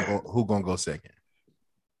 So who gonna go second?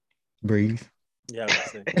 Breathe. Yeah,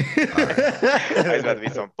 It's about to be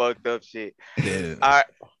some fucked up shit. Yeah. All right.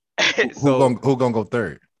 Who gonna go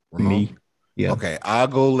third? Ramon? Me. Yeah. Okay, I'll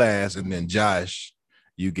go last, and then Josh,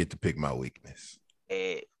 you get to pick my weakness. All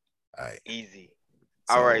right. Easy.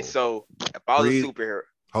 All right. So if I was a superhero.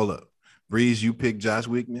 Hold up. Breeze, you pick Josh's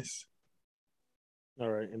weakness. All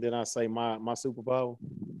right. And then I say my superpower.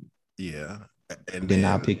 Yeah. And then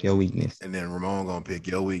I'll pick your weakness. And then Ramon gonna pick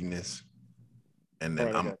your weakness. And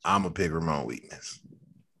then I'm gonna pick Ramon's weakness.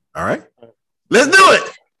 All right? Let's do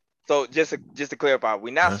it. So just to clarify,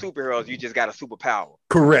 we're not superheroes, you just got a superpower.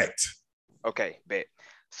 Correct. Okay, bet.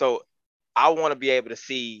 So I want to be able to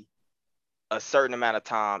see a certain amount of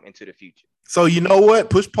time into the future. So you know what?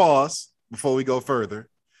 Push pause before we go further.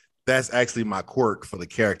 That's actually my quirk for the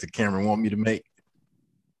character Cameron want me to make.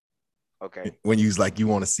 Okay. When you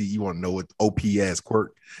want to know what OPS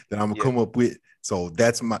quirk that I'm gonna come up with. So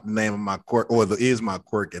that's my name of my quirk, or is my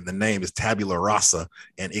quirk, and the name is Tabula Rasa,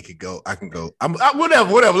 and it could go. I can go.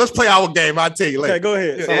 Whatever. Let's play our game. I'll tell you later. Okay, go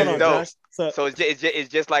ahead. So hold on, Josh. So it's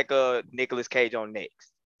just like a Nicolas Cage on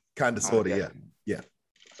Next. Kind of, sort of, yeah.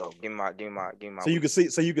 So give me my. So you can see.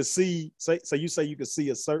 So you say you could see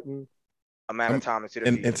a certain amount of time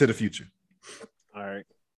into the future. All right.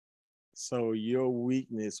 So your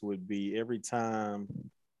weakness would be every time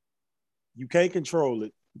you can't control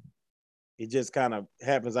it. It just kind of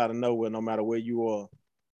happens out of nowhere, no matter where you are.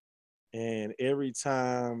 And every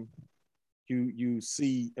time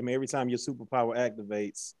every time your superpower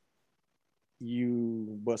activates,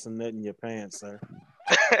 you bust a nut in your pants, sir.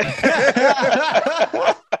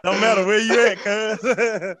 No matter where you at, cuz.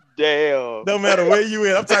 Damn. No matter where you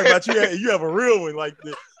at. I'm talking about you have a real one like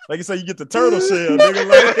this. Like you say, you get the turtle shell, nigga.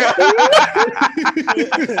 Like,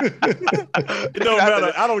 it don't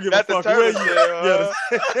matter. I don't give a fuck where you at.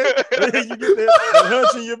 You get that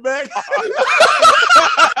hunch in your back.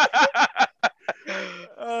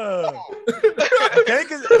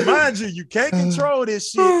 Mind you, you can't control this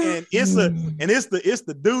shit, and it's the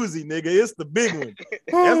doozy, nigga. It's the big one.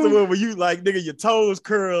 That's the one where you like, nigga, your toes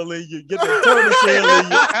curl and you get the turtle shell.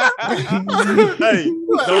 Hey,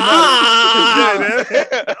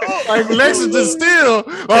 like Lexington Steel.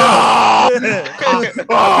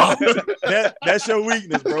 That's your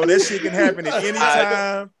weakness, bro. That shit can happen at any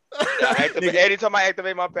time. Anytime I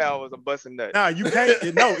activate my powers, I'm busting nuts. Nah, you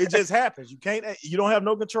can't. No, it just happens. You don't have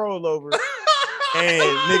no control over it. And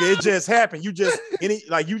nigga, it just happened.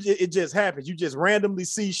 It just happens. You just randomly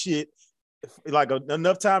see shit like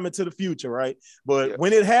enough time into the future, right? But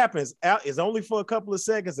when it happens, it's only for a couple of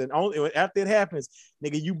seconds, and only after it happens,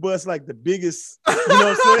 nigga, you bust like the biggest. You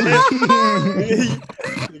know what I'm saying?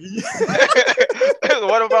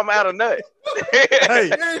 What if I'm out of nut? Hey,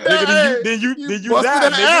 nigga, then you die.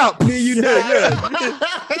 Nigga. Then you die. Yeah.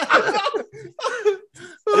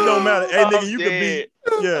 It don't matter. Hey, nigga, you dead.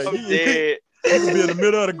 Can be. Yeah, dead. You can be in the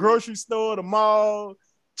middle of the grocery store, the mall,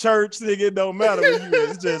 church. Nigga, it don't matter where you at.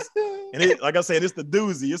 It's just, like I said, it's the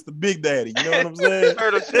doozy. It's the big daddy. You know what I'm saying?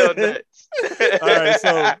 All right,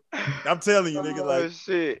 so I'm telling you, nigga, like,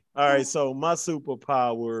 shit. All right, so my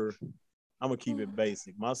superpower, I'm gonna keep it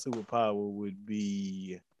basic. My superpower would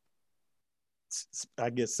be,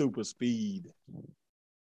 I guess, super speed.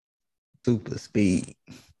 Super speed.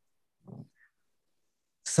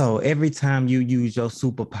 So every time you use your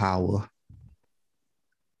superpower,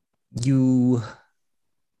 you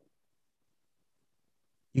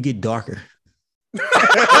get darker.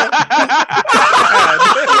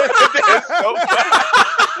 That's so funny.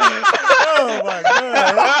 Oh my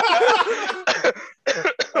god.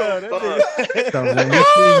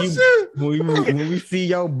 When we see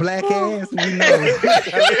your black ass, we know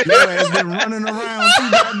your ass been running around too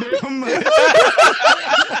goddamn much.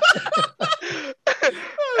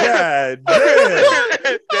 God damn.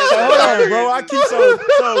 Hold on, bro. I keep so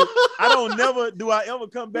I don't never do I ever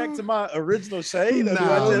come back to my original shade? Or do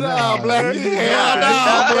I just black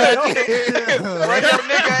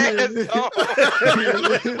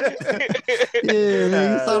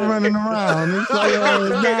yeah, stop running around.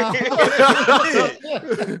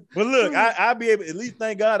 But look, I'll be able, at least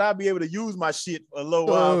thank God I'll be able to use my shit for a little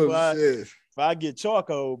while if I get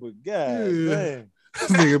charcoal, but god damn. This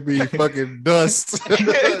nigga be fucking dust.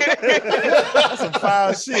 That's some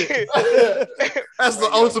foul shit. That's the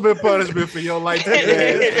ultimate punishment for your life. Yeah,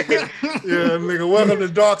 nigga. Welcome to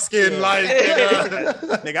dark skin life.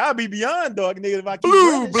 Nigga, I'll be beyond dark, nigga, if I keep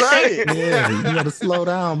blue, black. Shit. Yeah, you gotta slow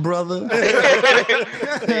down, brother.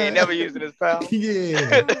 He ain't never using his power.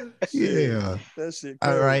 Yeah. That shit crazy.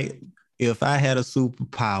 All right. If I had a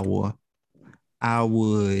superpower, I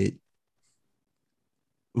would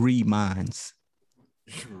read minds.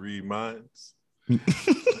 Read minds.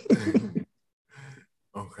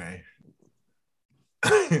 Okay.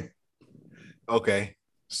 Okay.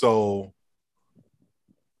 So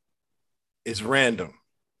it's random.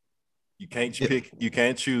 You can't pick. You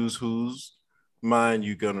can't choose whose mind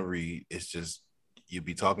you're gonna read. It's just you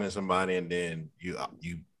be talking to somebody and then you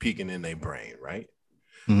peeking in their brain, right?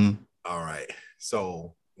 Mm-hmm. All right.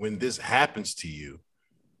 So when this happens to you,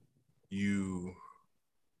 you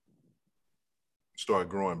start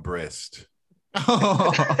growing breast. Boy,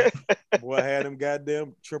 I had them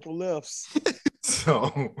goddamn triple lefts.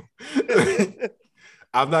 So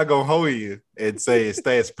I'm not gonna hold you and say it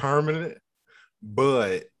stays permanent,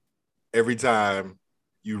 but every time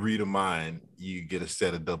you read a mind, you get a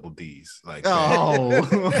set of double D's. Like,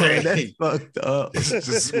 that's fucked up. It's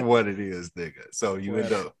just what it is, nigga. So you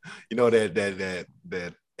end up, you know that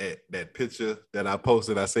picture that I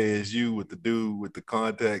posted, I say it's you with the dude with the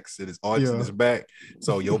contacts and his arching his back.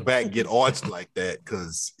 So your back get arched like that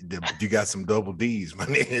because you got some double D's, my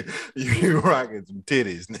nigga. You rocking some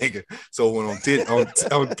titties, nigga. So when on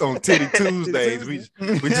Titty Tuesdays, we just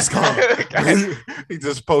we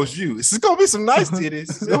just post you. It's gonna be some nice titties.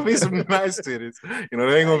 It's gonna be some nice titties. You know,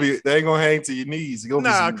 they ain't gonna hang to your knees.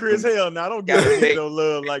 Nah, Chris, hell no, I don't get no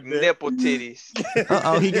love like that. Nipple titties.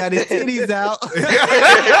 He got his titties out.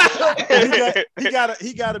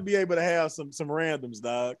 he gotta be able to have some randoms,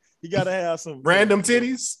 dog. He gotta have some random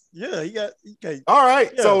titties. Yeah, he can't. All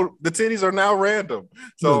right, so the titties are now random.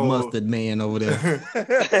 So mustard man over there.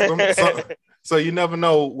 So you never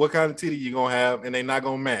know what kind of titty you're gonna have, and they're not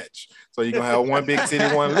gonna match. So you're gonna have one big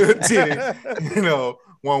titty, one little titty, you know,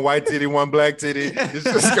 one white titty, one black titty. It's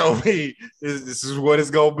just gonna be, this is what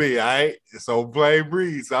it's gonna be, all right? So plain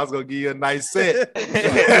breeze. So I was gonna give you a nice set.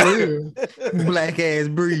 Black ass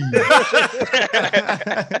breeze.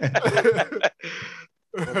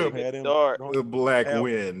 The black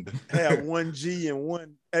wind. Have one G and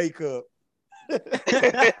one A cup.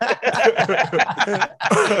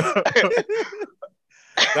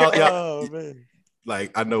 y'all, man.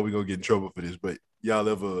 Like, I know we're gonna get in trouble for this, but y'all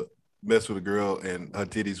ever mess with a girl and her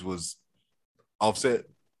titties was offset?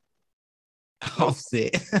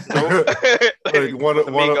 Offset. Like one of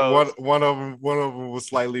them was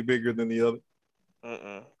slightly bigger than the other.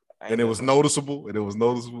 And it was noticeable.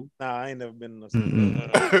 Nah, I ain't never been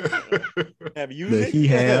in Have you? Look, he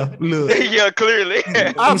have. Look. Yeah, clearly.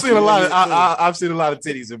 I've seen a lot of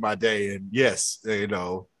titties in my day, and yes, you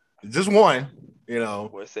know, just one. You know,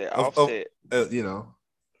 what's that? Offset. You know,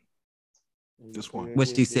 just one. What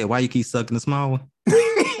she said? Why you keep sucking the small one?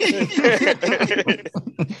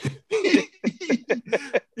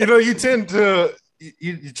 You know, you tend to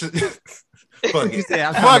you fuck it.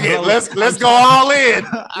 Fuck it. Let's go all in.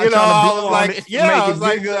 You know, I was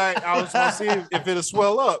like, I was gonna see if it'll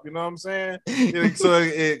swell up. You know what I'm saying?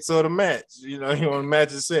 So to match. You know, you want to match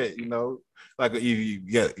the set. You know, like you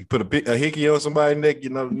put a hickey on somebody's neck. You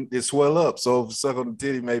know, it swell up. So if suck on the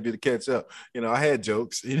titty, maybe to catch up. You know, I had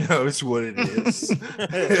jokes. You know, it's what it is.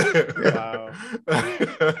 Wow.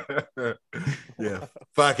 Yeah.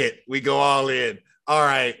 Fuck it. We go all in. All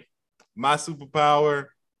right. My superpower.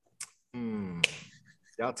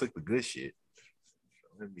 Y'all took the good shit.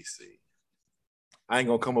 Let me see. I ain't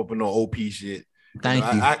gonna come up with no OP shit. Thank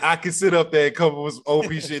you. I can sit up there and come up with some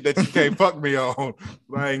OP shit that you can't fuck me on,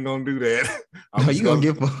 but I ain't gonna do that. You gonna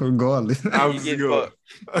get fucked regardless. I'm just gonna.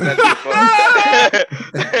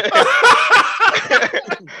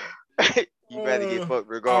 You better get fucked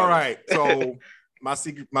regardless. All right. So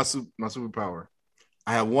my superpower.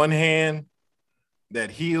 I have one hand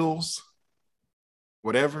that heals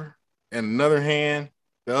whatever, and the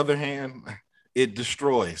other hand, it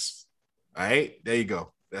destroys. All right, there you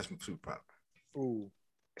go. That's my superpower. Ooh.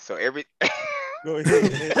 So every Go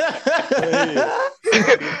ahead. Go ahead.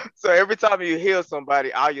 So every time you heal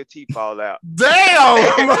somebody, all your teeth fall out.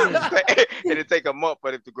 Damn! And it take a month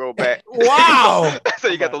for it to grow back. Wow! So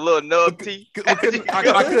you got the little nub teeth. I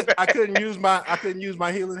couldn't use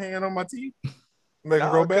my healing hand on my teeth. Make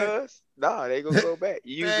them grow back. Nah, they gonna grow back.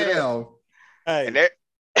 You use it up. Hey, And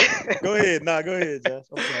go ahead. Nah, go ahead, Josh.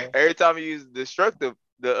 Okay. Every time you use the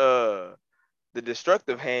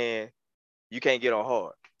destructive hand, you can't get on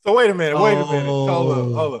hard. So wait a minute.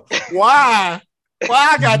 Hold up. Why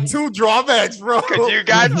I got two drawbacks, bro? Because you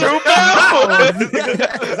got two powers.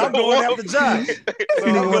 I'm going after Josh. So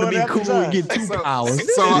you want to be cool and get two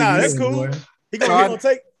powers. So that's cool. He gonna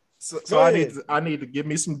take. So I need to give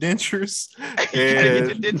me some dentures,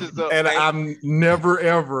 and I'm never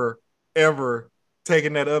ever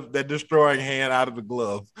taking that destroying hand out of the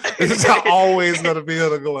glove. It's always gonna be in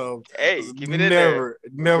the glove. Hey, keep it in there.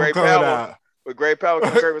 Never coming out. With great power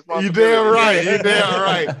comes great responsibility. You damn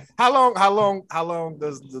right. How long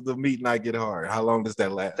does the meat not get hard? How long does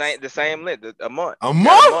that last? The same length, a month. A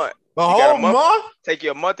month? The whole month? Take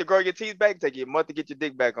you a month to grow your teeth back. Take you a month to get your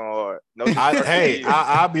dick back on hard. No,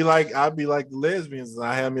 I'll be like the lesbians.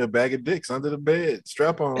 I have me a bag of dicks under the bed.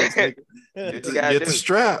 Strap on. Get the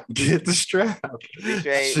strap. Get the strap. You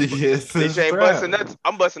ain't busting nuts.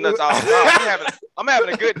 I'm busting nuts all the time. I'm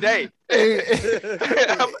having a good day. I'm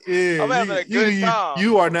having a good time.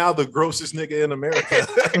 You are now the grossest nigga in America.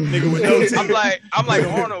 Nigga with no teeth. I'm like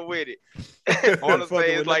Arnold with it. Arnold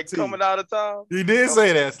say it's like coming all the time. You did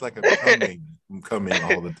say that. It's like I'm coming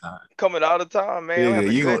all the time. Coming all the time, man.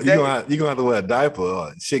 Yeah, you gonna have to wear a diaper.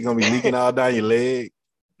 Or shit gonna be leaking all down your leg.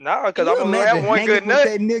 Nah, because I'm gonna have one good nut.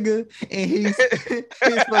 That nigga and his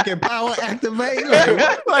fucking power activate.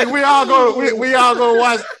 Like we all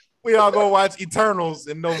go watch Eternals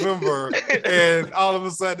in November, and all of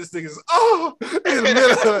a sudden this nigga's in the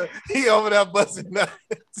middle, he over there busting nuts.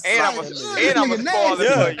 And I'm gonna spoil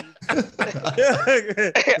it for you.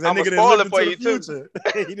 I'm gonna spoil it for you too.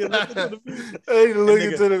 He didn't look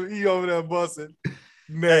into the future. He over there busting.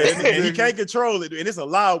 Man, and he can't control it, and it's a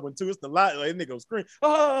loud one too. It's the loud, like nigga scream.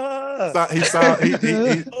 He sound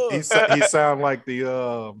like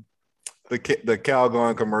the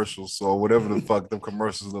Calgon commercials or whatever the fuck the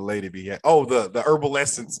commercials the lady be had. Oh, the Herbal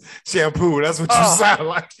Essence shampoo. That's what you sound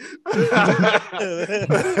like.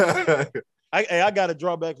 I got a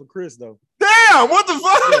drawback for Chris though. Damn, what the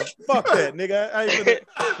fuck? Yeah, fuck that, nigga. I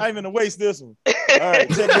ain't gonna waste this one. All right,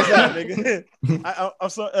 check this out, nigga.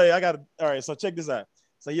 All right, so check this out.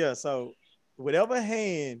 So whatever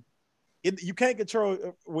hand you can't control,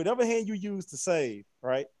 whatever hand you use to save,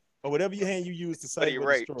 right? Or whatever your hand you use to save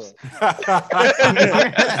or destroy.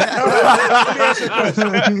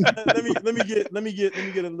 Let me get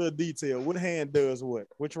a little detail. What hand does what?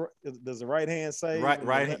 Which does the right hand save?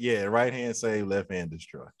 Right hand save, left hand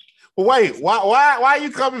destroy. Well, wait, why are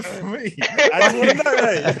you coming for me? I just want to know.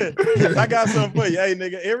 Hey, I got something for you. Hey,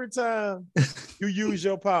 nigga, every time you use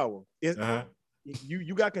your power,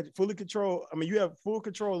 you got fully control. I mean, you have full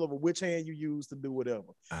control over which hand you use to do whatever,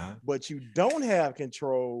 but you don't have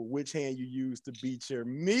control which hand you use to beat your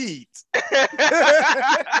meat.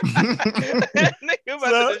 Nigga about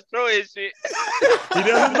to destroy his shit. He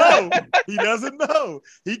doesn't know.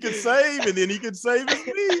 He can save and then he can save his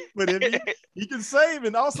meat, but if he can save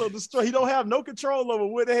and also destroy, he don't have no control over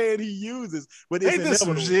what hand he uses. But it's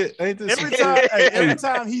inevitable. Every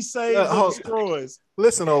time he saves and destroys.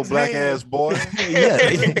 Listen, old black ass boy. Yeah.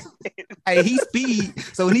 Hey, he speed,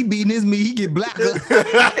 so when he beating his meat, he get blacker.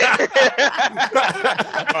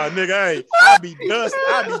 Nigga, hey, I'll be dust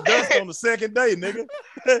on the second day, nigga.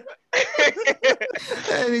 That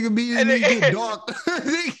nigga beating his meat get dark. That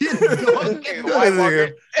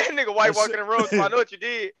nigga white walking the road, so I know what you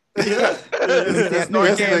did.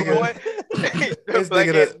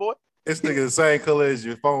 This nigga the same color as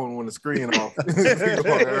your phone when the screen off.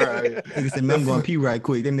 Nigga said, man, I'm going to pee right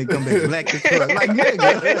quick. Then they come back black as fuck. Like,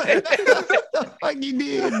 nigga. Like he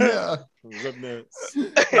did.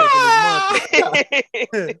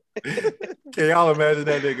 Can y'all imagine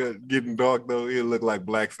that nigga getting dark though? He'll look like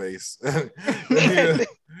blackface.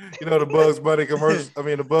 You know the Bugs Bunny commercial? I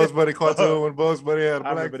mean the Bugs Bunny cartoon when Bugs Bunny had a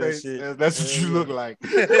blackface. That's what you look like.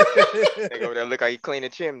 Nigga over there look like he cleaning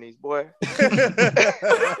chimneys, boy.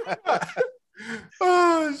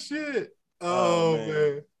 Oh shit. Oh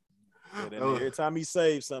man. Yeah, every time he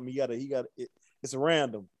saves something, he got it. It's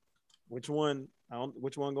random. Which one?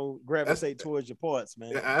 Which one gonna gravitate towards your parts,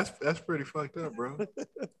 man? Yeah, that's pretty fucked up, bro.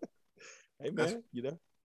 Hey man,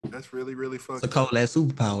 that's really, really fucked up. It's a cold ass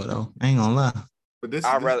superpower though. I ain't gonna lie. But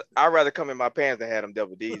I'd rather come in my pants than have them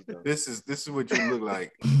double D's though. This is what you look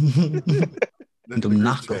like. Look at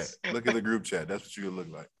the group chat. That's what you look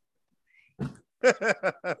like.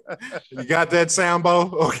 You got that sound, Bo?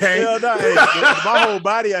 Okay. Hell no, hey, my whole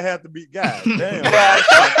body I have to be. God damn.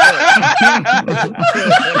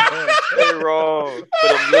 They wrong for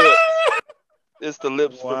them lips. It's the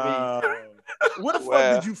lips for me. Where the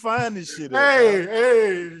fuck did you find this shit?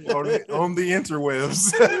 Hey, on the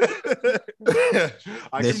interwebs.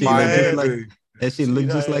 That shit look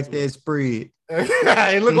just like that spread.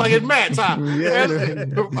 It look like it match, huh? Yeah. A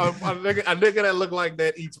nigga that look like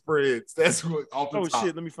that eats spreads. That's what. Oh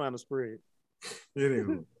shit! Let me find a spread.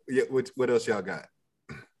 Anyway, yeah. What else y'all got?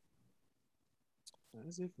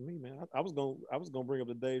 That's it for me, man. I was gonna bring up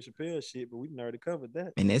the Dave Chappelle shit, but we already covered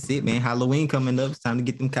that. And that's it, man. Halloween coming up. It's time to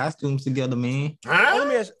get them costumes together, man. Huh? Let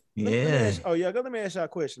me ask y'all a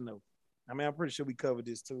question though. I mean, I'm pretty sure we covered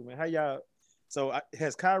this too, man. How y'all? So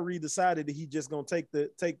has Kyrie decided that he just gonna take the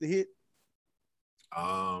hit?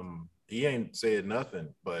 He ain't said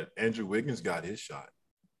nothing, but Andrew Wiggins got his shot.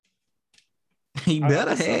 He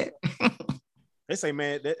better have. They say,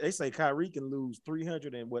 man, they say Kyrie can lose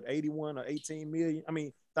 381 or 18 million. I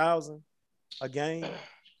mean, thousand a game.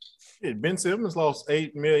 Yeah, Ben Simmons lost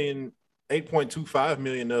 8.25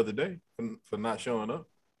 million the other day for not showing up.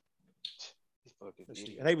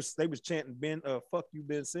 They was chanting fuck you,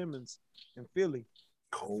 Ben Simmons in Philly.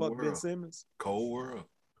 Fuck Ben Simmons. Cold world.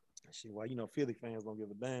 Shit, why Philly fans don't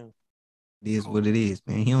give a damn. It is what it is,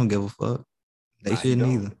 man. He don't give a fuck. They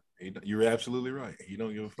shouldn't either. You're absolutely right. He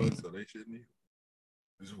don't give a fuck, so they shouldn't either.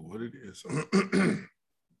 This is what it is.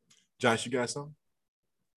 Josh, you got something?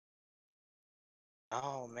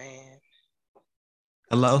 Oh man.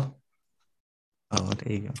 Hello? Oh,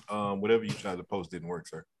 there you go. Whatever you tried to post didn't work,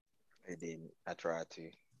 sir. It didn't. I tried to.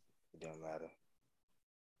 It don't matter.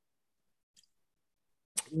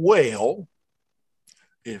 Well,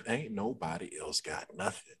 if ain't nobody else got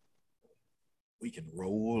nothing, we can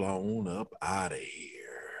roll on up out of here.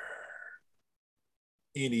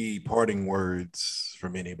 Any parting words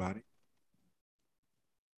from anybody?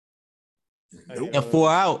 Nope.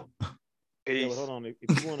 F4 out. Yeah, hold on. If you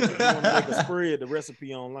want to make a spread, the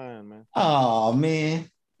recipe online, man. Oh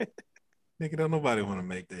man. Nigga, don't nobody want to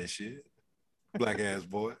make that shit. Black ass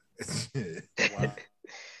boy. Wow.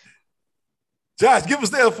 Josh, give us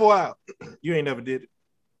the F4 out. You ain't never did it.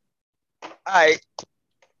 All right.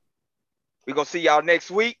 We're going to see y'all next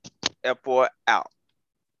week. F4 out.